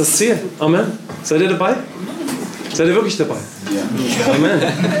 aber das ist das Ziel. Amen. Seid ihr dabei? Seid ihr wirklich dabei? Ja. Amen.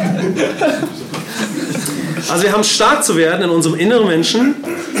 Also wir haben stark zu werden in unserem inneren Menschen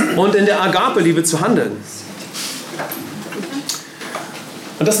und in der Agape-Liebe zu handeln.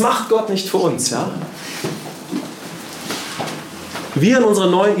 Und das macht Gott nicht für uns, ja? Wir in unserer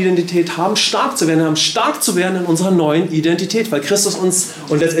neuen Identität haben stark zu werden in unserer neuen Identität, weil Christus uns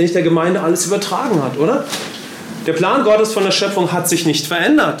und letztendlich der Gemeinde alles übertragen hat, oder? Der Plan Gottes von der Schöpfung hat sich nicht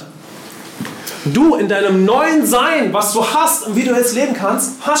verändert. Du in deinem neuen Sein, was du hast und wie du jetzt leben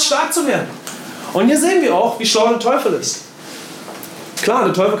kannst, hast stark zu werden. Und hier sehen wir auch, wie schlau der Teufel ist. Klar,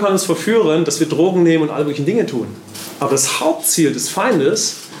 der Teufel kann uns verführen, dass wir Drogen nehmen und alle möglichen Dinge tun. Aber das Hauptziel des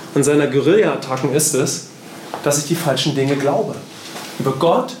Feindes und seiner Guerilla-Attacken ist es, dass ich die falschen Dinge glaube. Über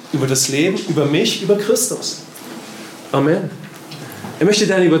Gott, über das Leben, über mich, über Christus. Amen. Er möchte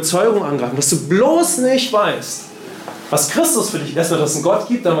deine Überzeugung angreifen, dass du bloß nicht weißt, was Christus für dich, erstmal, dass es einen Gott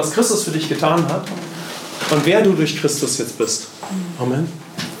gibt, dann was Christus für dich getan hat und wer du durch Christus jetzt bist. Amen.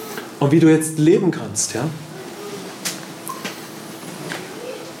 Und wie du jetzt leben kannst, ja.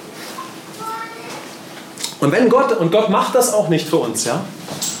 Und Gott macht das auch nicht für uns, ja.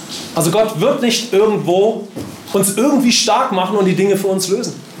 Also Gott wird nicht irgendwo uns irgendwie stark machen und die Dinge für uns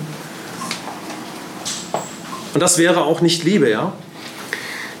lösen. Und das wäre auch nicht Liebe, ja.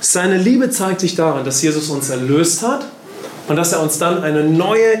 Seine Liebe zeigt sich darin, dass Jesus uns erlöst hat und dass er uns dann eine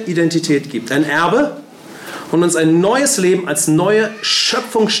neue Identität gibt, ein Erbe und uns ein neues Leben als neue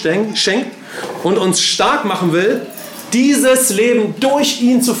Schöpfung schenkt und uns stark machen will, dieses Leben durch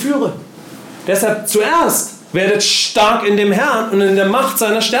ihn zu führen. Deshalb zuerst werdet stark in dem Herrn und in der Macht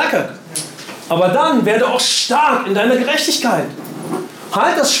seiner Stärke. Aber dann werde auch stark in deiner Gerechtigkeit.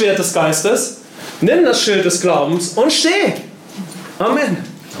 Halt das Schwert des Geistes, nimm das Schild des Glaubens und steh. Amen.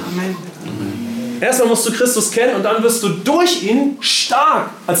 Amen. Erstmal musst du Christus kennen und dann wirst du durch ihn stark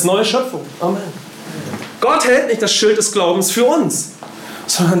als neue Schöpfung. Amen. Gott hält nicht das Schild des Glaubens für uns,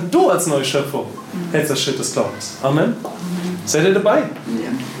 sondern du als neue Schöpfung hältst das Schild des Glaubens. Amen. Seid ihr dabei?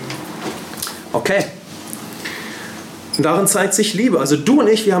 Okay. Und darin zeigt sich Liebe. Also du und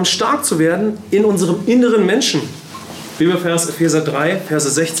ich, wir haben stark zu werden in unserem inneren Menschen. Bibelvers Epheser 3, Verse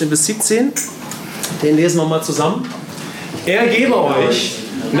 16 bis 17. Den lesen wir mal zusammen. Er gebe euch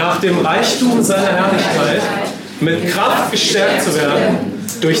nach dem Reichtum seiner Herrlichkeit mit Kraft gestärkt zu werden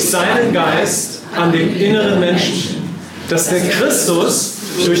durch seinen Geist an dem inneren Menschen, dass der Christus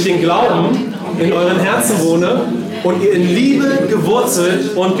durch den Glauben in euren Herzen wohne und ihr in Liebe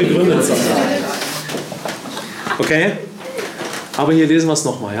gewurzelt und gegründet seid. Okay? Aber hier lesen wir es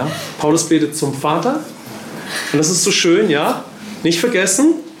nochmal, ja? Paulus betet zum Vater. Und das ist so schön, ja? Nicht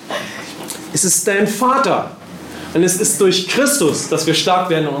vergessen, es ist dein Vater. Und es ist durch Christus, dass wir stark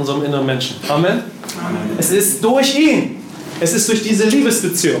werden in unserem inneren Menschen. Amen? Amen. Es ist durch ihn. Es ist durch diese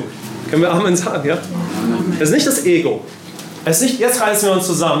Liebesbeziehung. Können wir Amen sagen, ja? Amen. Es ist nicht das Ego. Es ist nicht, jetzt reißen wir uns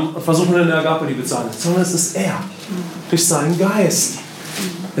zusammen und versuchen in der Agape-Liebe zu handeln, sondern es ist er. Durch seinen Geist.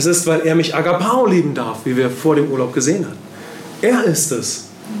 Es ist, weil er mich Agapao lieben darf, wie wir vor dem Urlaub gesehen haben. Er ist es.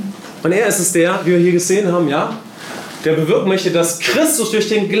 Und er ist es der, wie wir hier gesehen haben, ja, der bewirken möchte, dass Christus durch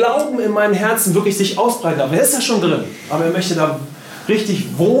den Glauben in meinem Herzen wirklich sich ausbreiten darf. Er ist ja schon drin, aber er möchte da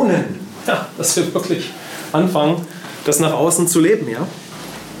richtig wohnen. Ja, dass wir wirklich anfangen, das nach außen zu leben, ja.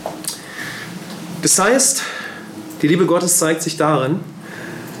 Das heißt, die Liebe Gottes zeigt sich darin,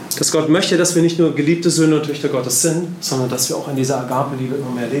 dass Gott möchte, dass wir nicht nur geliebte Söhne und Töchter Gottes sind, sondern dass wir auch in dieser Agape-Liebe immer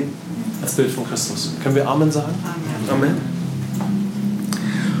mehr leben, als Bild von Christus. Können wir Amen sagen? Amen.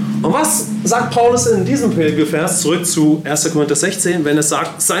 Und was sagt Paulus in diesem Bibelvers, zurück zu 1. Korinther 16, wenn es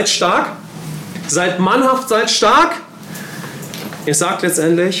sagt, seid stark, seid mannhaft, seid stark? Er sagt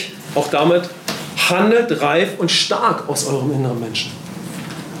letztendlich auch damit, handelt reif und stark aus eurem inneren Menschen.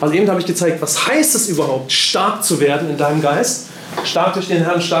 Also eben habe ich gezeigt, was heißt es überhaupt, stark zu werden in deinem Geist? Stark durch den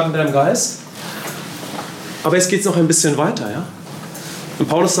Herrn, stark in deinem Geist. Aber jetzt geht es noch ein bisschen weiter. Ja? Und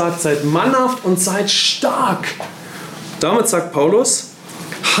Paulus sagt, seid mannhaft und seid stark. Damit sagt Paulus,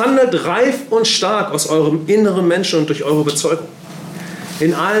 handelt reif und stark aus eurem inneren Menschen und durch eure Überzeugung.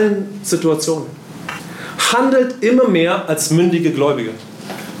 In allen Situationen. Handelt immer mehr als mündige Gläubige.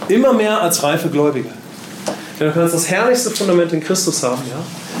 Immer mehr als reife Gläubige. Denn du kannst das herrlichste Fundament in Christus haben. Ja?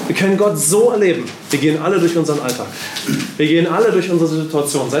 Wir können Gott so erleben. Wir gehen alle durch unseren Alltag. Wir gehen alle durch unsere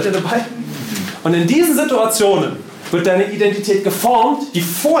Situation. Seid ihr dabei? Und in diesen Situationen wird deine Identität geformt, die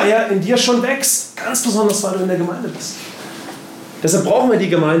vorher in dir schon wächst. Ganz besonders, weil du in der Gemeinde bist. Deshalb brauchen wir die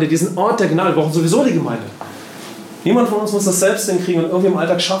Gemeinde, diesen Ort der Gnade. Wir brauchen sowieso die Gemeinde. Niemand von uns muss das selbst hinkriegen und irgendwie im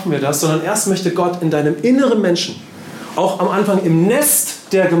Alltag schaffen wir das, sondern erst möchte Gott in deinem inneren Menschen, auch am Anfang im Nest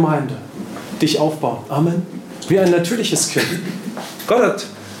der Gemeinde, dich aufbauen. Amen. Wie ein natürliches Kind. Gott hat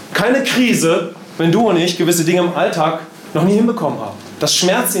keine Krise, wenn du und ich gewisse Dinge im Alltag noch nie hinbekommen haben. Das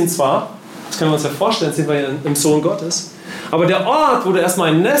schmerzt ihn zwar, das können wir uns ja vorstellen, sind wir ja im Sohn Gottes, aber der Ort, wo du erstmal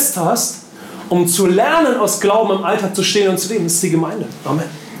ein Nest hast, um zu lernen, aus Glauben im Alltag zu stehen und zu leben, ist die Gemeinde. Amen.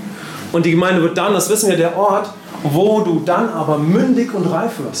 Und die Gemeinde wird dann, das wissen wir, der Ort, wo du dann aber mündig und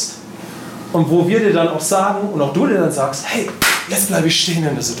reif wirst. Und wo wir dir dann auch sagen, und auch du dir dann sagst, hey, jetzt bleibe ich stehen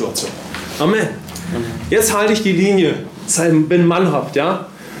in der Situation. Amen. Jetzt halte ich die Linie, bin mannhaft, ja.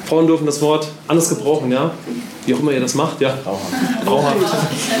 Frauen dürfen das Wort anders gebrauchen, ja. Wie auch immer ihr das macht, ja. Brauchhaft.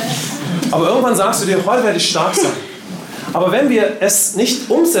 Aber irgendwann sagst du dir, heute werde ich stark sein. Aber wenn wir es nicht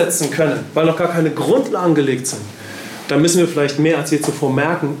umsetzen können, weil noch gar keine Grundlagen gelegt sind, dann müssen wir vielleicht mehr als je zuvor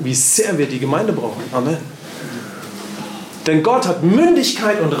merken, wie sehr wir die Gemeinde brauchen. Amen. Denn Gott hat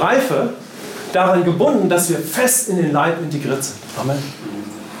Mündigkeit und Reife daran gebunden, dass wir fest in den Leib integriert sind. Amen.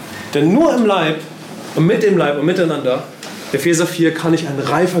 Denn nur im Leib und mit dem Leib und miteinander, Epheser 4, kann ich ein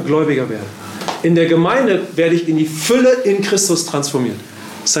reifer Gläubiger werden. In der Gemeinde werde ich in die Fülle in Christus transformiert.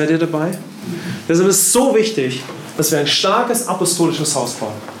 Seid ihr dabei? Deshalb ist es so wichtig, dass wir ein starkes apostolisches Haus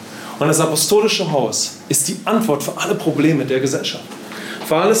bauen. Und das apostolische Haus ist die Antwort für alle Probleme der Gesellschaft.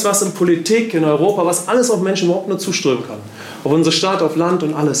 Für alles, was in Politik, in Europa, was alles auf Menschen überhaupt nur zuströmen kann. Auf unsere Stadt, auf Land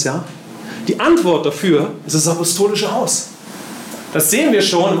und alles, ja. Die Antwort dafür ist das apostolische Haus. Das sehen wir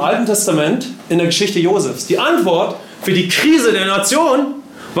schon im Alten Testament in der Geschichte Josefs. Die Antwort für die Krise der Nation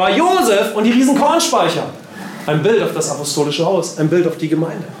war Josef und die riesen Kornspeicher. Ein Bild auf das apostolische Haus, ein Bild auf die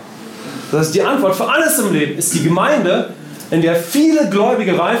Gemeinde. Das heißt, die Antwort für alles im Leben ist die Gemeinde, in der viele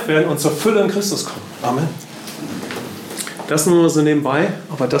Gläubige reif werden und zur Fülle in Christus kommen. Amen. Das nur so nebenbei,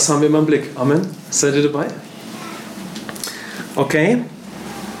 aber das haben wir immer im Blick. Amen. Seid ihr dabei? Okay.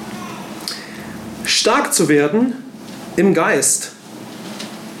 Stark zu werden im Geist.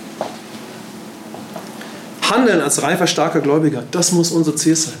 Handeln als reifer, starker Gläubiger. Das muss unser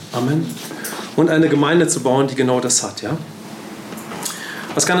Ziel sein. Amen. Und eine Gemeinde zu bauen, die genau das hat. Ja?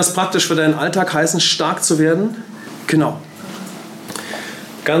 Was kann das praktisch für deinen Alltag heißen, stark zu werden? Genau.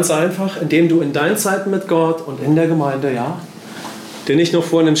 Ganz einfach, indem du in deinen Zeiten mit Gott und in der Gemeinde, ja, dir nicht nur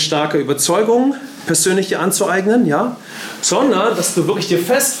vornimmst, starke Überzeugungen persönlich dir anzueignen, ja, sondern dass du wirklich dir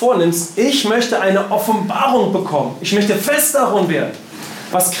fest vornimmst, ich möchte eine Offenbarung bekommen. Ich möchte fest daran werden,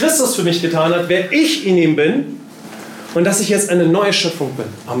 was Christus für mich getan hat, wer ich in ihm bin und dass ich jetzt eine neue Schöpfung bin.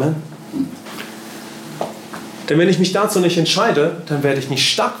 Amen. Denn wenn ich mich dazu nicht entscheide, dann werde ich nicht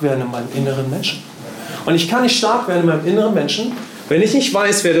stark werden in meinem inneren Menschen. Und ich kann nicht stark werden in meinem inneren Menschen, wenn ich nicht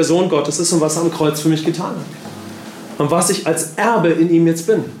weiß, wer der Sohn Gottes ist und was er am Kreuz für mich getan hat. Und was ich als Erbe in ihm jetzt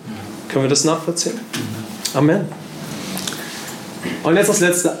bin. Können wir das nachvollziehen? Amen. Und jetzt das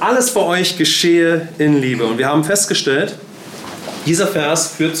Letzte. Alles bei euch geschehe in Liebe. Und wir haben festgestellt, dieser Vers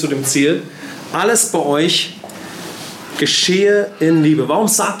führt zu dem Ziel, alles bei euch geschehe in Liebe. Warum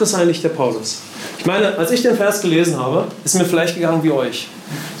sagt das eigentlich der Paulus? Ich meine, als ich den Vers gelesen habe, ist mir vielleicht gegangen wie euch.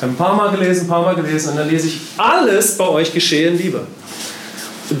 Ich habe ein paar Mal gelesen und dann lese ich, alles bei euch geschehe in Liebe.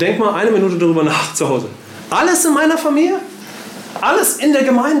 So, denk mal eine Minute darüber nach zu Hause. Alles in meiner Familie? Alles in der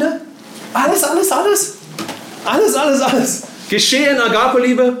Gemeinde? Alles. Geschehe in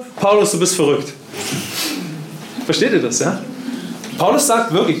Agape-Liebe? Paulus, du bist verrückt. Versteht ihr das, ja? Paulus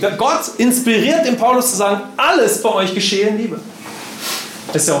sagt wirklich, Gott inspiriert den Paulus zu sagen, alles bei euch geschehe in Liebe.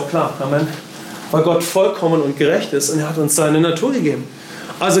 Ist ja auch klar, Amen. Weil Gott vollkommen und gerecht ist und er hat uns seine Natur gegeben.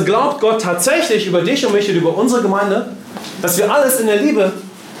 Also glaubt Gott tatsächlich über dich und mich und über unsere Gemeinde, dass wir alles in der Liebe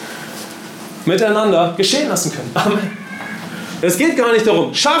miteinander geschehen lassen können. Amen. Es geht gar nicht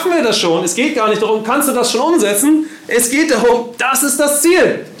darum, schaffen wir das schon? Es geht gar nicht darum, kannst du das schon umsetzen? Es geht darum, das ist das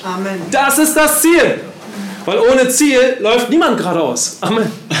Ziel. Amen. Das ist das Ziel. Weil ohne Ziel läuft niemand geradeaus.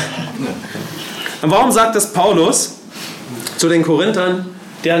 Amen. Und warum sagt das Paulus zu den Korinthern,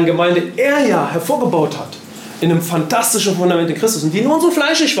 deren Gemeinde er ja hervorgebaut hat? in einem fantastischen Fundament in Christus und die nur so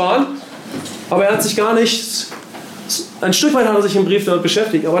fleischig waren, aber er hat sich gar nicht, ein Stück weit hat er sich im Brief damit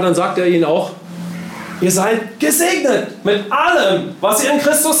beschäftigt, aber dann sagt er ihnen auch, ihr seid gesegnet mit allem, was ihr in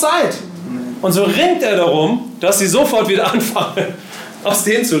Christus seid. Und so ringt er darum, dass sie sofort wieder anfangen, aus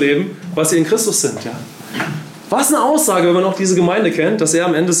dem zu leben, was sie in Christus sind. Ja. Was eine Aussage, wenn man auch diese Gemeinde kennt, dass er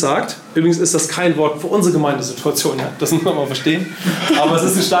am Ende sagt, übrigens ist das kein Wort für unsere Gemeindesituation, ja? Das muss man mal verstehen, aber es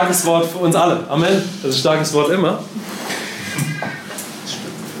ist ein starkes Wort für uns alle. Amen. Das ist ein starkes Wort immer.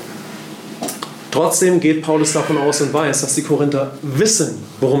 Trotzdem geht Paulus davon aus und weiß, dass die Korinther wissen,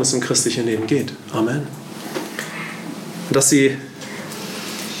 worum es im christlichen Leben geht. Amen. Und dass sie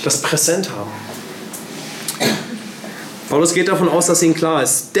das präsent haben. Paulus geht davon aus, dass ihnen klar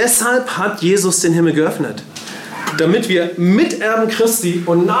ist. Deshalb hat Jesus den Himmel geöffnet, damit wir Miterben Christi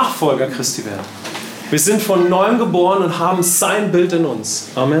und Nachfolger Christi werden. Wir sind von Neuem geboren und haben sein Bild in uns.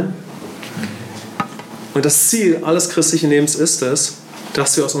 Amen. Und das Ziel alles christlichen Lebens ist es,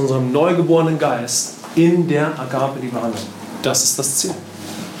 dass wir aus unserem neugeborenen Geist in der Agape-Liebe handeln. Das ist das Ziel.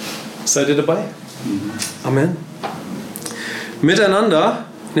 Seid ihr dabei? Amen. Miteinander,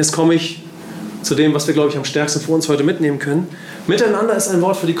 und jetzt komme ich zu dem, was wir, glaube ich, am stärksten für uns heute mitnehmen können. Miteinander ist ein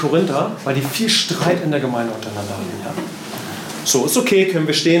Wort für die Korinther, weil die viel Streit in der Gemeinde untereinander haben. Ja? So, ist okay, können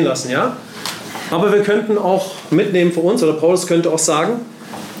wir stehen lassen, ja? Aber wir könnten auch mitnehmen für uns, oder Paulus könnte auch sagen,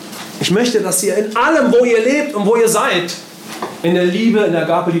 ich möchte, dass ihr in allem, wo ihr lebt und wo ihr seid, in der Liebe, in der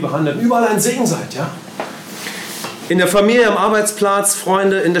Agape-Liebe handelt, überall ein Segen seid, ja? In der Familie, am Arbeitsplatz,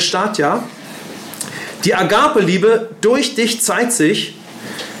 Freunde, in der Stadt, ja? Die Agape-Liebe durch dich zeigt sich,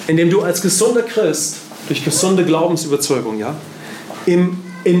 indem du als gesunder Christ, durch gesunde Glaubensüberzeugung, ja, in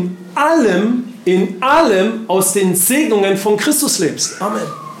allem aus den Segnungen von Christus lebst. Amen.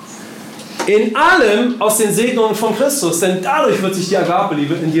 In allem aus den Segnungen von Christus, denn dadurch wird sich die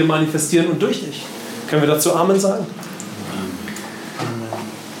Agape-Liebe in dir manifestieren und durch dich. Können wir dazu Amen sagen?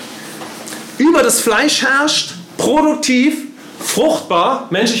 Über das Fleisch herrscht, produktiv, fruchtbar,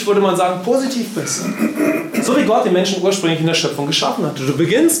 menschlich würde man sagen, positiv bist. So wie Gott den Menschen ursprünglich in der Schöpfung geschaffen hat. Du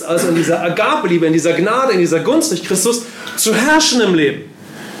beginnst also in dieser Agape-Liebe, in dieser Gnade, in dieser Gunst durch Christus zu herrschen im Leben.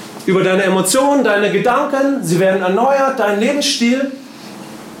 Über deine Emotionen, deine Gedanken, sie werden erneuert, dein Lebensstil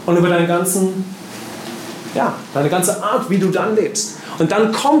und über deine ganze Art, wie du dann lebst. Und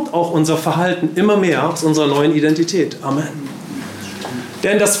dann kommt auch unser Verhalten immer mehr aus unserer neuen Identität. Amen.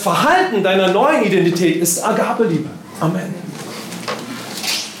 Denn das Verhalten deiner neuen Identität ist Agape-Liebe. Amen.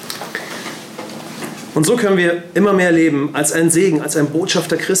 Und so können wir immer mehr leben als ein Segen, als ein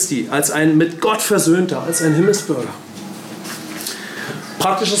Botschafter Christi, als ein mit Gott Versöhnter, als ein Himmelsbürger.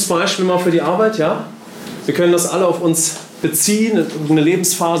 Praktisches Beispiel mal für die Arbeit, ja? Wir können das alle auf uns beziehen, in eine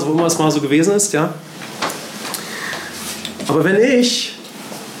Lebensphase, wo immer es mal so gewesen ist, ja? Aber wenn ich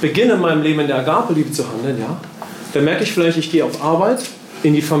beginne, in meinem Leben in der Agape-Liebe zu handeln, ja, dann merke ich vielleicht, ich gehe auf Arbeit,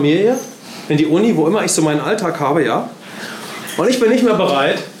 in die Familie, in die Uni, wo immer ich so meinen Alltag habe, ja? Und ich bin nicht mehr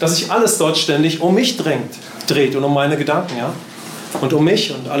bereit, dass sich alles dort ständig um mich dreht und um meine Gedanken, ja? Und um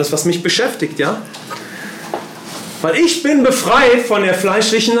mich und alles, was mich beschäftigt, ja? Weil ich bin befreit von der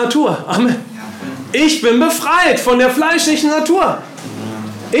fleischlichen Natur. Amen. Ich bin befreit von der fleischlichen Natur.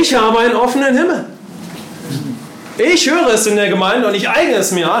 Ich habe einen offenen Himmel. Ich höre es in der Gemeinde und ich eigne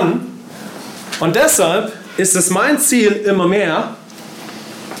es mir an. Und deshalb ist es mein Ziel immer mehr,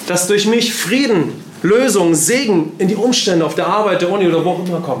 dass durch mich Frieden, Lösung, Segen in die Umstände auf der Arbeit, der Uni oder wo auch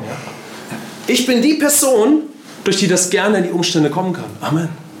immer kommen. Ja? Ich bin die Person, durch die das gerne in die Umstände kommen kann. Amen.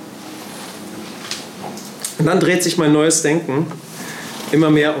 Und dann dreht sich mein neues Denken immer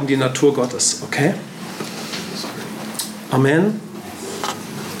mehr um die Natur Gottes. Okay? Amen.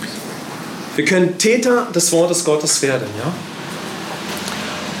 Wir können Täter des Wortes Gottes werden. Ja?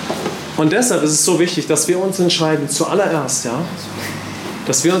 Und deshalb ist es so wichtig, dass wir uns entscheiden, zuallererst, ja,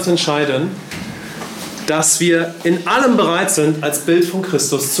 dass wir uns entscheiden, dass wir in allem bereit sind, als Bild von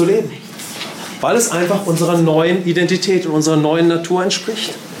Christus zu leben. Weil es einfach unserer neuen Identität und unserer neuen Natur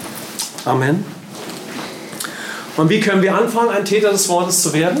entspricht. Amen. Und wie können wir anfangen, ein Täter des Wortes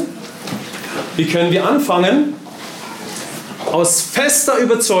zu werden? Wie können wir anfangen, aus fester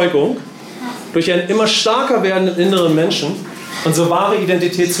Überzeugung, durch einen immer stärker werdenden inneren Menschen, unsere wahre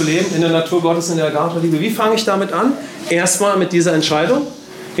Identität zu leben, in der Natur Gottes, in der Agape-Liebe? Wie fange ich damit an? Erstmal mit dieser Entscheidung.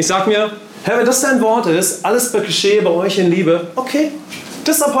 Ich sage mir, Herr, wenn das dein Wort ist, alles geschehe bei euch in Liebe, okay,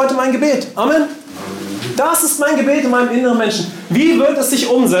 das ist ab heute mein Gebet. Amen. Das ist mein Gebet in meinem inneren Menschen. Wie wird es sich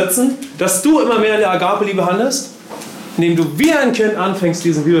umsetzen, dass du immer mehr in der Agape-Liebe handelst? Indem du wie ein Kind anfängst,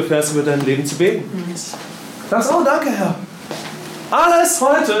 diesen Bibelvers über dein Leben zu beten. Sagst, oh danke Herr. Alles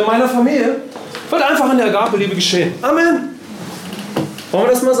heute in meiner Familie wird einfach in der Agape-Liebe geschehen. Amen. Wollen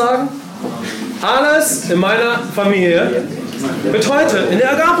wir das mal sagen? Alles in meiner Familie wird heute in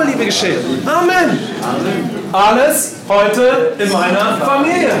der Agape-Liebe geschehen. Amen. Alles heute in meiner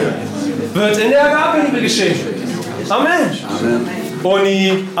Familie wird in der Agape-Liebe geschehen. Amen.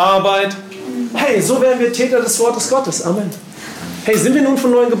 Uni, Arbeit. Hey, so werden wir Täter des Wortes Gottes. Amen. Hey, sind wir nun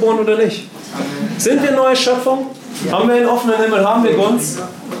von Neuem geboren oder nicht? Sind wir neue Schöpfung? Haben wir einen offenen Himmel? Haben wir Gunst?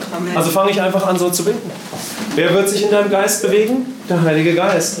 Also fange ich einfach an, so zu beten. Wer wird sich in deinem Geist bewegen? Der Heilige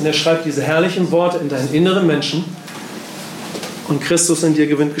Geist. Und er schreibt diese herrlichen Worte in deinen inneren Menschen. Und Christus in dir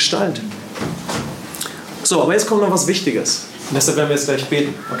gewinnt Gestalt. So, aber jetzt kommt noch was Wichtiges. Und deshalb werden wir jetzt gleich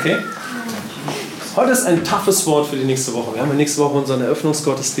beten. Okay? Heute ist ein toughes Wort für die nächste Woche. Wir haben ja nächste Woche unseren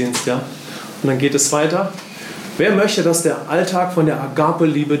Eröffnungsgottesdienst, ja? Und dann geht es weiter. Wer möchte, dass der Alltag von der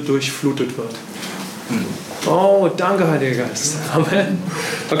Agape-Liebe durchflutet wird? Oh, danke, Heiliger Geist. Amen.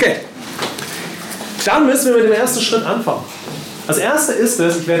 Okay. Dann müssen wir mit dem ersten Schritt anfangen. Als Erste ist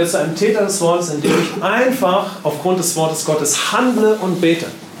es, ich werde zu einem Täter des Wortes, indem ich einfach aufgrund des Wortes Gottes handle und bete.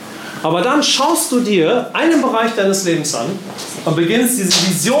 Aber dann schaust du dir einen Bereich deines Lebens an und beginnst diese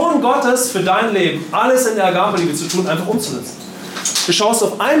Vision Gottes für dein Leben, alles in der Agape-Liebe zu tun, einfach umzusetzen. Du schaust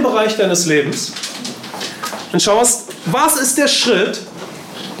auf einen Bereich deines Lebens und schaust, was ist der Schritt,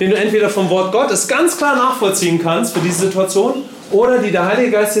 den du entweder vom Wort Gottes ganz klar nachvollziehen kannst für diese Situation oder die der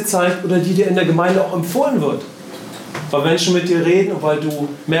Heilige Geist dir zeigt oder die dir in der Gemeinde auch empfohlen wird. Weil Menschen mit dir reden und weil du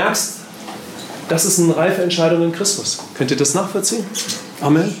merkst, das ist eine reife Entscheidung in Christus. Könnt ihr das nachvollziehen?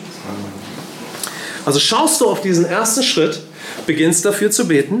 Amen. Also schaust du auf diesen ersten Schritt, beginnst dafür zu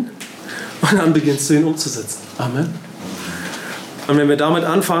beten und dann beginnst du ihn umzusetzen. Amen. Und wenn wir damit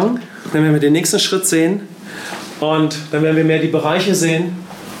anfangen, dann werden wir den nächsten Schritt sehen und dann werden wir mehr die Bereiche sehen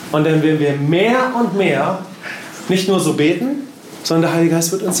und dann werden wir mehr und mehr nicht nur so beten, sondern der Heilige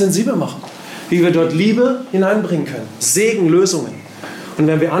Geist wird uns sensibel machen, wie wir dort Liebe hineinbringen können, Segen, Lösungen. Und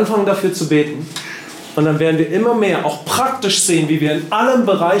wenn wir anfangen dafür zu beten, und dann werden wir immer mehr auch praktisch sehen, wie wir in allen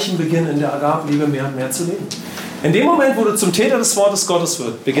Bereichen beginnen, in der Agape-Liebe mehr und mehr zu leben. In dem Moment, wo du zum Täter des Wortes Gottes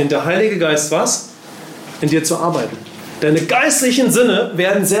wirst, beginnt der Heilige Geist was? In dir zu arbeiten. Deine geistlichen Sinne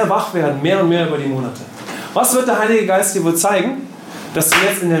werden sehr wach werden, mehr und mehr über die Monate. Was wird der Heilige Geist dir wohl zeigen? Dass du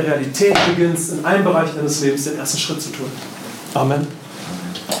jetzt in der Realität beginnst, in einem Bereich deines Lebens den ersten Schritt zu tun. Amen.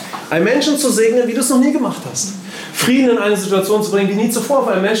 Einen Menschen zu segnen, wie du es noch nie gemacht hast. Frieden in eine Situation zu bringen, wie nie zuvor, auf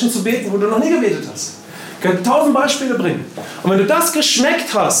einen Menschen zu beten, wo du noch nie gebetet hast. Ich kann 1000 Beispiele bringen. Und wenn du das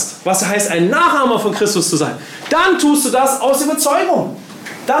geschmeckt hast, was heißt, ein Nachahmer von Christus zu sein, dann tust du das aus Überzeugung.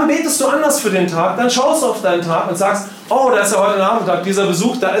 Dann betest du anders für den Tag, dann schaust du auf deinen Tag und sagst, oh, da ist ja heute Nachmittag dieser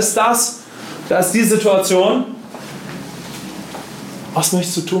Besuch, da ist das, da ist die Situation. Was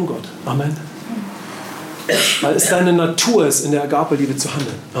möchtest du tun, Gott? Amen. Weil es deine Natur ist, in der Agape-Liebe zu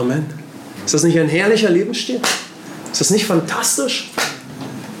handeln. Amen. Ist das nicht ein herrlicher Lebensstil? Ist das nicht fantastisch?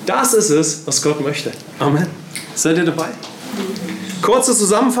 Das ist es, was Gott möchte. Amen. Seid ihr dabei? Kurze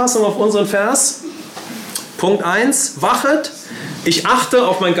Zusammenfassung auf unseren Vers. Punkt 1. Wachet. Ich achte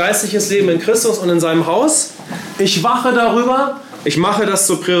auf mein geistliches Leben in Christus und in seinem Haus. Ich wache darüber. Ich mache das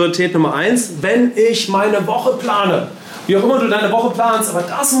zur Priorität Nummer 1, wenn ich meine Woche plane. Wie auch immer du deine Woche planst, aber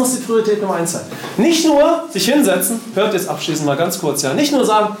das muss die Priorität Nummer 1 sein. Nicht nur sich hinsetzen, hört jetzt abschließend mal ganz kurz, ja. Nicht nur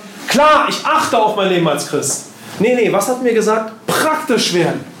sagen, klar, ich achte auf mein Leben als Christ. Nee, was hatten wir gesagt? Praktisch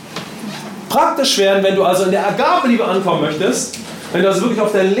werden. Praktisch werden, wenn du also in der Agape-Liebe ankommen möchtest, wenn du also wirklich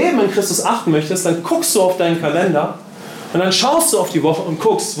auf dein Leben in Christus achten möchtest, dann guckst du auf deinen Kalender und dann schaust du auf die Woche und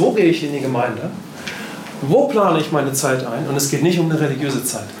guckst, wo gehe ich in die Gemeinde, wo plane ich meine Zeit ein, und es geht nicht um eine religiöse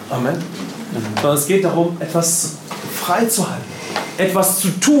Zeit. Amen. Sondern es geht darum, etwas freizuhalten, etwas zu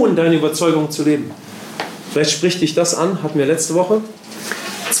tun, deine Überzeugung zu leben. Vielleicht spricht dich das an, hatten wir letzte Woche.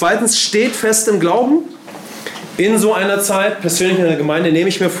 2. Steht fest im Glauben. In so einer Zeit, persönlich in der Gemeinde, nehme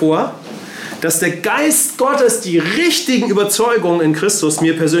ich mir vor, dass der Geist Gottes die richtigen Überzeugungen in Christus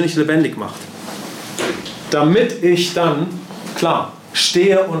mir persönlich lebendig macht. Damit ich dann, klar,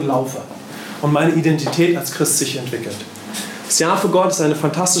 stehe und laufe und meine Identität als Christ sich entwickelt. Das Jahr für Gott ist eine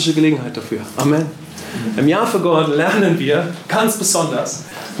fantastische Gelegenheit dafür. Amen. Im Jahr für Gott lernen wir ganz besonders,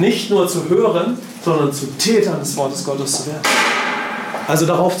 nicht nur zu hören, sondern zu Tätern des Wortes Gottes zu werden. Also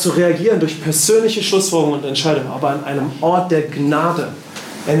darauf zu reagieren durch persönliche Schlussfolgerungen und Entscheidungen, aber an einem Ort der Gnade,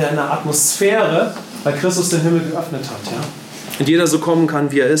 in einer Atmosphäre, weil Christus den Himmel geöffnet hat. Ja? Und jeder so kommen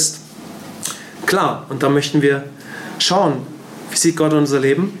kann, wie er ist. Klar, und da möchten wir schauen, wie sieht Gott unser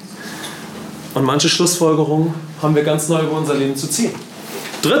Leben? Und manche Schlussfolgerungen haben wir ganz neu über unser Leben zu ziehen.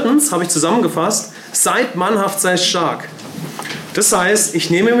 3. habe ich zusammengefasst, seid mannhaft, seid stark. Das heißt, ich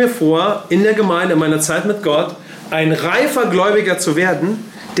nehme mir vor, in der Gemeinde, in meiner Zeit mit Gott, ein reifer Gläubiger zu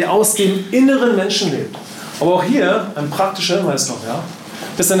werden, der aus dem inneren Menschen lebt. Aber auch hier ein praktischer Hinweis noch, ja?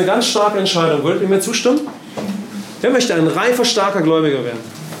 Das ist eine ganz starke Entscheidung. Würdet ihr mir zustimmen? Wer möchte ein reifer, starker Gläubiger werden?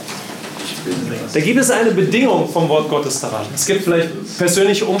 Da gibt es eine Bedingung vom Wort Gottes daran. Es gibt vielleicht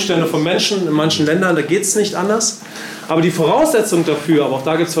persönliche Umstände von Menschen in manchen Ländern, da geht es nicht anders. Aber die Voraussetzung dafür, aber auch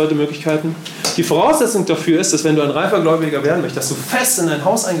da gibt es heute Möglichkeiten, die Voraussetzung dafür ist, dass wenn du ein reifer Gläubiger werden möchtest, dass du fest in dein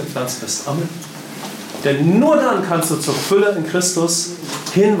Haus eingepflanzt bist. Amen. Denn nur dann kannst du zur Fülle in Christus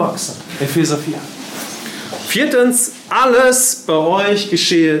hinwachsen. Epheser 4. Viertens, alles bei euch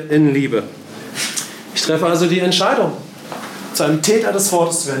geschehe in Liebe. Ich treffe also die Entscheidung, zu einem Täter des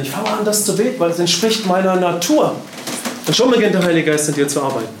Wortes zu werden. Ich fange an, das zu beten, weil es entspricht meiner Natur. Und schon beginnt der Heilige Geist in dir zu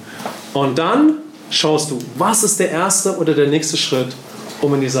arbeiten. Und dann schaust du, was ist der erste oder der nächste Schritt,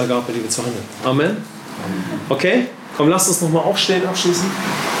 um in dieser Agape-Liebe zu handeln. Amen. Okay? Komm, lass uns nochmal aufstehen, abschließen.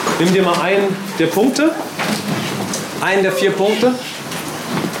 Nimm dir mal einen der Punkte. Einen der 4 Punkte.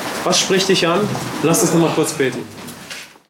 Was spricht dich an? Lass uns nochmal kurz beten.